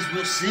sign is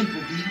real simple,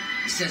 B.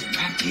 It says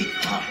rock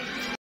it up.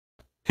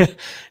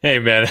 Hey,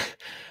 man,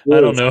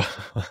 I don't know.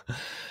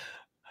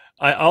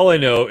 All I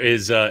know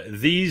is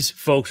these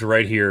folks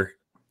right here,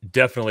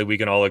 definitely we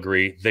can all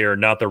agree, they are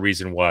not the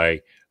reason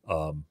why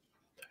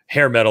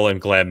hair metal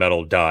and glam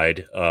metal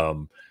died.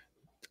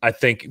 I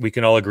think we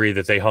can all agree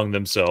that they hung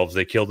themselves.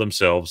 They killed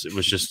themselves. It's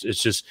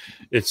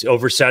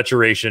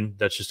oversaturation.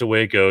 That's just the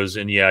way it goes.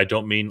 And yeah, I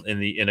don't mean in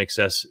the in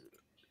excess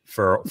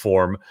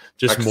form,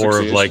 just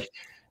more of like,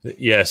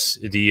 yes,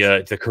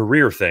 the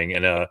career thing.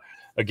 And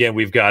again,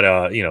 we've got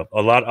a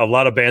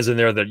lot of bands in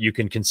there that you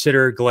can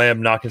consider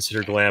glam, not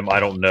consider glam. I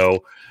don't know.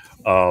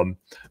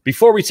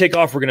 Before we take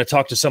off, we're going to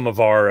talk to some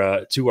of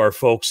our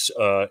folks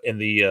in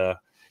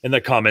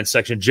the comments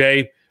section.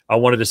 Jay, I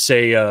wanted to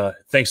say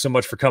thanks so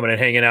much for coming and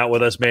hanging out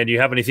with us, man. Do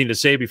you have anything to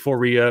say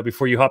before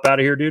you hop out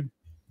of here, dude?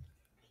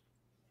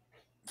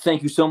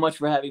 Thank you so much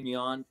for having me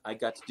on. I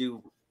got to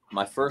do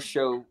my first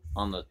show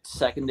on the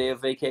second day of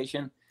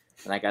vacation,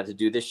 and I got to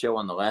do this show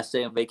on the last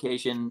day of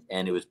vacation,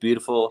 and it was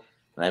beautiful.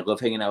 And I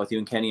love hanging out with you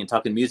and Kenny and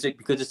talking music,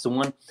 because it's the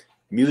one.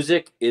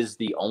 Music is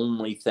the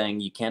only thing.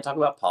 You can't talk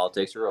about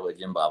politics or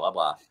religion, blah blah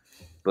blah,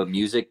 but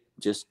music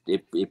just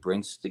it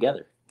brings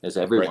together as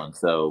everyone. Right.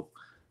 So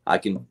I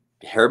can.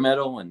 Hair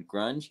metal and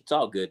grunge, it's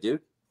all good,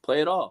 dude. Play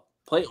it all.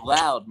 Play it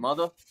loud,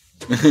 mother.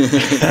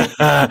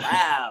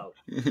 Loud.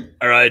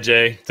 All right,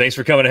 Jay. Thanks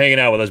for coming and hanging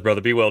out with us, brother.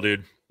 Be well,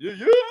 dude. Yeah.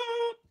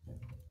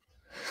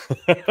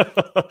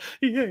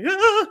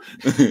 Yeah.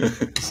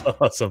 That's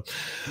awesome.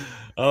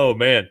 Oh,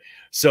 man.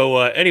 So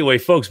anyway,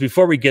 folks,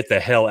 before we get the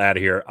hell out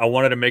of here, I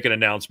wanted to make an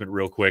announcement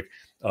real quick.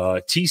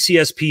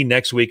 TCSP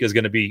next week is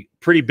going to be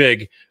pretty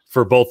big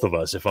for both of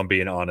us, if I'm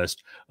being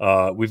honest.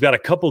 We've got a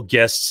couple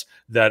guests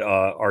that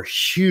are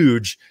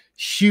huge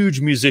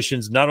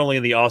musicians, not only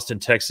in the Austin,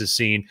 Texas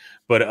scene,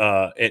 but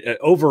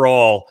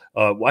overall,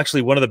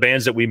 actually one of the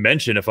bands that we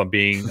mentioned, if I'm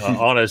being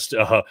honest,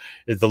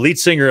 is the lead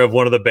singer of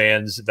one of the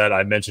bands that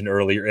I mentioned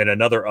earlier, and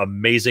another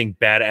amazing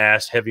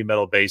badass heavy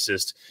metal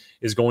bassist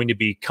is going to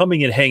be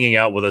coming and hanging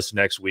out with us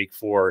next week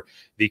for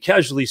the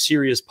Casually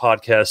Serious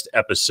podcast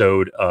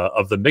episode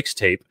of the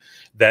Mixtape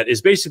that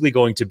is basically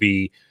going to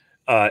be,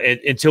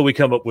 until we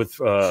come up with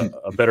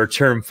a better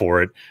term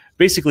for it,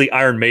 basically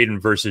Iron Maiden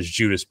versus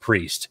Judas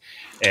Priest.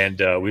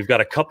 And we've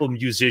got a couple of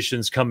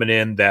musicians coming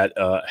in that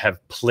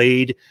have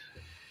played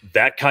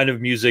that kind of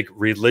music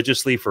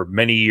religiously for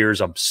many years.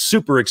 I'm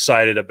super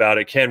excited about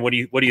it. Ken, what do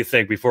you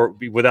think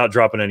without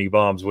dropping any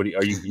bombs? Are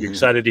you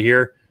excited to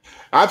hear?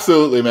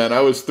 Absolutely, man. I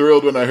was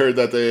thrilled when I heard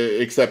that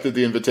they accepted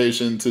the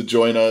invitation to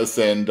join us.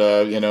 And,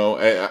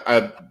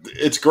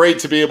 it's great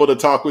to be able to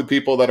talk with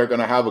people that are going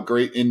to have a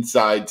great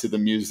insight to the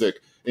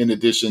music, in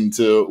addition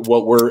to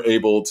what we're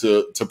able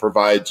to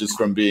provide just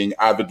from being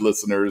avid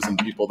listeners and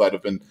people that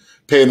have been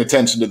paying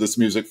attention to this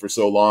music for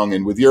so long.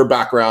 And with your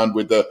background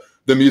with the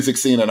music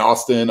scene in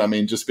Austin, I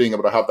mean, just being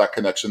able to have that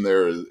connection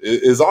there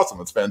is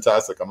awesome. It's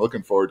fantastic. I'm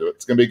looking forward to it.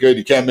 It's going to be good.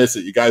 You can't miss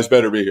it. You guys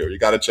better be here. You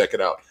got to check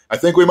it out. I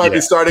think we might be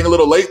starting a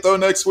little late, though,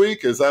 next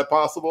week. Is that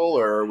possible,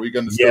 or are we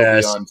going to still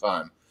be on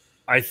time?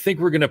 I think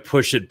we're going to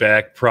push it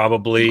back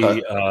probably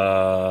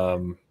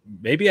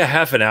maybe a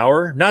half an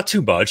hour. Not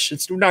too much.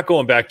 We're not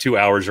going back 2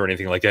 hours or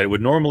anything like that. It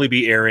would normally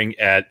be airing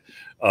at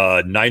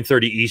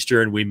 9:30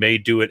 Eastern. We may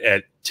do it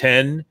at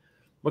 10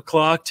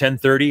 o'clock,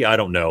 10:30. I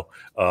don't know.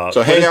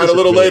 So hang out a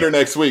little later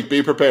next week.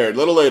 Be prepared. A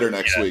little later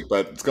next week,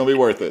 but it's going to be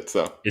worth it.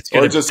 So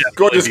or just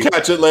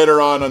catch it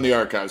later on the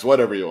archives,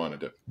 whatever you want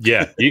to do.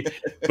 Yeah.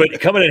 But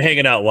coming and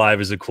hanging out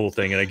live is a cool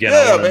thing. And again,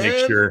 I want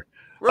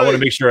to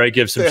make sure I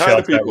give some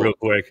shouts out real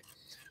quick.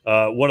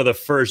 One of the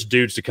first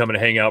dudes to come and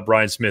hang out,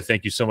 Brian Smith.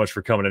 Thank you so much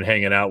for coming and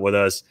hanging out with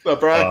us. What's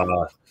up,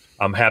 Brian?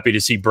 I'm happy to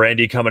see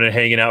Brandy coming and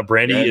hanging out.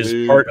 Brandy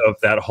is part of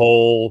that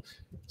whole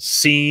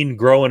scene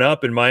growing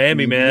up in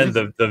Miami, man.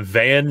 The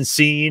van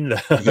scene,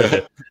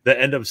 the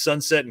end of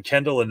Sunset and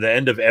Kendall, and the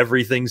end of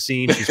everything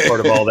scene. She's part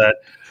of all that.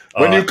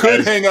 When you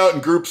could hang out in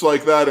groups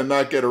like that and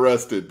not get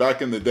arrested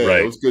back in the day,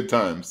 those good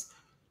times.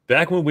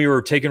 Back when we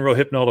were taking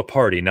Rohypnol to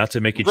party, not to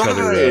make each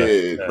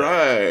other.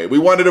 Right. We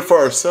wanted it for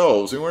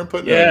ourselves. We weren't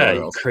putting it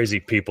anywhere else. Crazy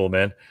people,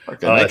 man.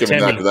 Okay, not giving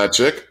back to that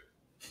chick.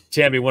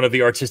 Tammy, one of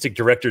the artistic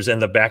directors in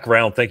the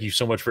background, thank you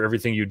so much for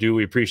everything you do.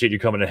 We appreciate you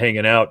coming and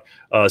hanging out.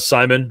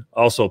 Simon,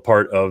 also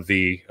part of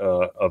the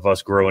of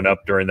us growing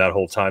up during that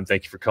whole time.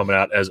 Thank you for coming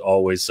out as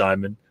always,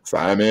 Simon.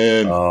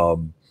 Simon.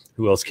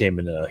 who else came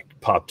in?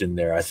 Popped in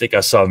there. I think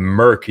I saw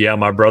Merc. Yeah,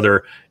 my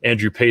brother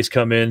Andrew Pace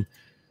came in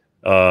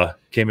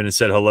and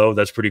said hello.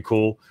 That's pretty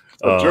cool.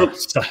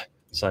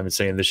 Simon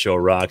saying this show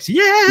rocks.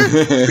 Yeah,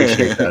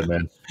 appreciate that,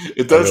 man.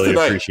 It does I really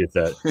tonight. appreciate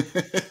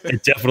that.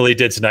 It definitely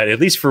did tonight, at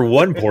least for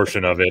one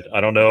portion of it.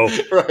 I don't know,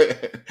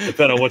 Right?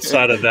 depending on what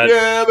side of that.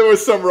 Yeah, there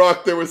was some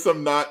rock, there was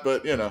some not,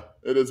 but you know,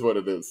 it is what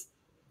it is.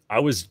 I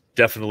was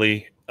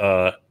definitely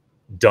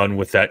done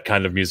with that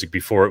kind of music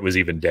before it was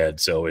even dead.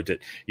 So it,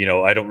 you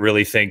know, I don't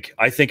really think.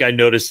 I think I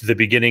noticed the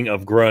beginning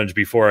of grunge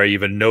before I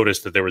even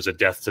noticed that there was a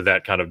death to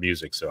that kind of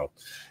music. So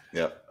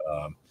yeah.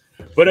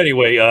 But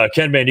anyway,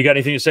 KenMan, you got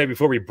anything to say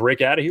before we break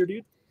out of here,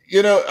 dude?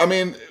 You know, I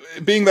mean,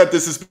 being that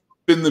this has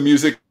been the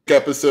music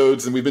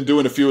episodes and we've been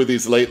doing a few of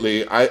these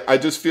lately, I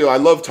just feel I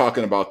love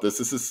talking about this.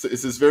 This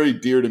is very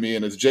dear to me.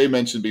 And as Jay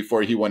mentioned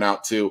before he went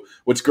out too,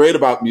 what's great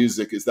about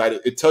music is that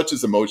it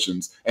touches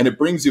emotions and it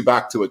brings you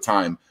back to a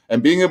time.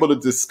 And being able to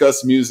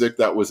discuss music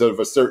that was of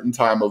a certain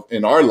time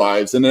in our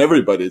lives and in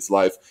everybody's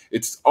life,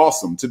 it's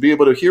awesome to be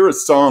able to hear a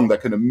song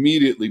that can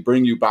immediately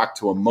bring you back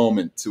to a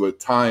moment, to a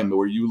time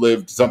where you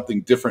lived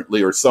something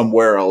differently or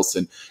somewhere else.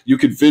 And you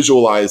could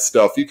visualize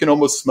stuff. You can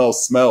almost smell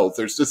smells.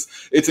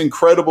 It's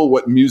incredible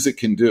what music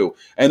can do.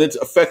 And it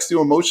affects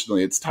you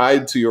emotionally. It's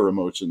tied to your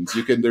emotions.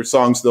 There's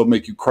songs that'll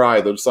make you cry.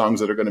 There's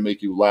songs that are going to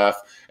make you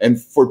laugh. And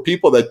for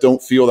people that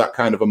don't feel that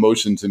kind of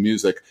emotion to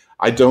music,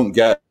 I don't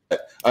get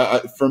it.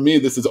 For me,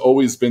 this has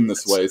always been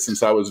this way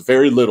since I was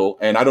very little.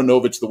 And I don't know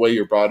if it's the way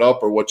you're brought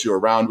up or what you're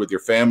around with your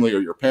family or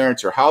your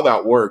parents or how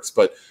that works.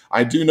 But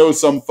I do know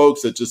some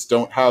folks that just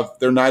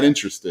they're not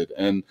interested.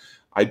 And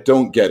I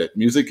don't get it.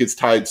 Music is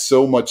tied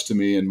so much to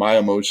me and my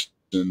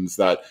emotions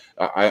that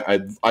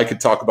I could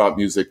talk about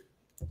music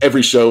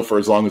every show for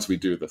as long as we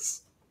do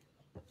this.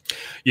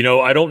 You know,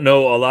 I don't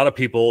know a lot of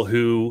people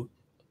who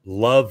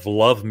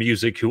love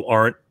music who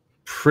aren't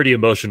pretty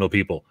emotional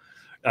people.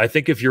 I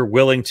think if you're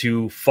willing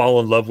to fall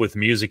in love with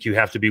music, you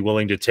have to be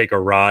willing to take a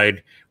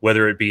ride,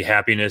 whether it be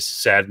happiness,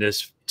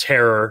 sadness,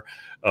 terror.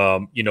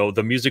 You know,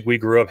 the music we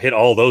grew up hit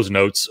all those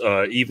notes,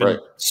 even Right.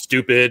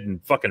 Stupid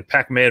and fucking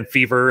Pac-Man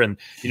Fever. And,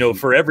 you know,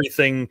 for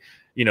everything,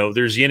 you know,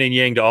 there's yin and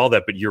yang to all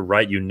that. But you're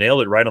right. You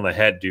nailed it right on the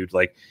head, dude.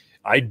 Like,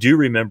 I do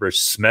remember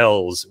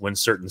smells when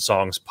certain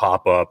songs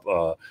pop up,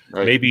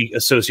 Right. maybe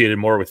associated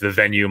more with the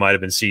venue might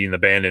have been seeing the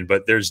band in,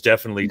 but there's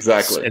definitely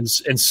Exactly. and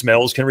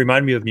smells can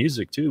remind me of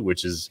music too,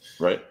 which is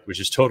Right.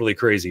 totally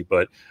crazy.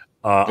 But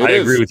I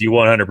agree with you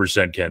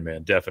 100%,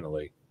 KenMan,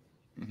 definitely.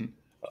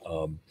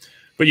 Mm-hmm.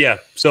 But yeah,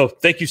 so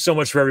thank you so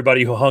much for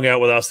everybody who hung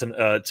out with us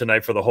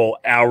tonight for the whole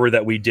hour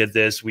that we did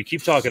this. We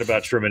keep talking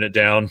about trimming it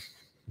down.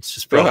 It's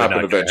just probably It'll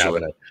happen not going to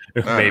eventually.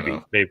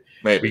 happen.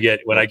 Maybe.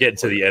 I get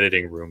into the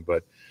editing room,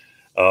 but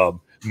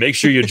make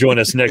sure you join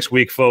us next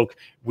week, folk.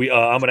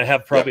 I'm going to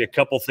have probably a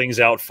couple things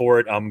out for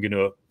it. I'm going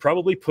to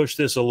probably push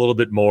this a little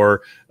bit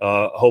more.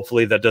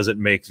 Hopefully that doesn't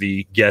make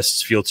the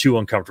guests feel too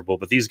uncomfortable,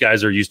 but these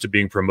guys are used to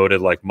being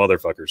promoted like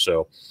motherfuckers.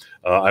 So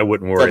I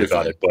wouldn't worry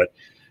about it, but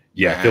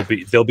yeah,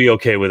 they'll be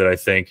okay with it, I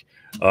think.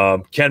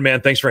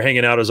 KenMan, thanks for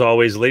hanging out as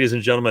always. Ladies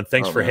and gentlemen,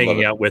 thanks for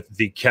hanging out with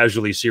the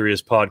Casually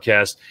Serious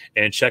podcast,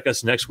 and check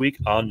us next week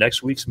on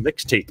next week's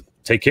Mixtape.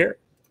 Take care.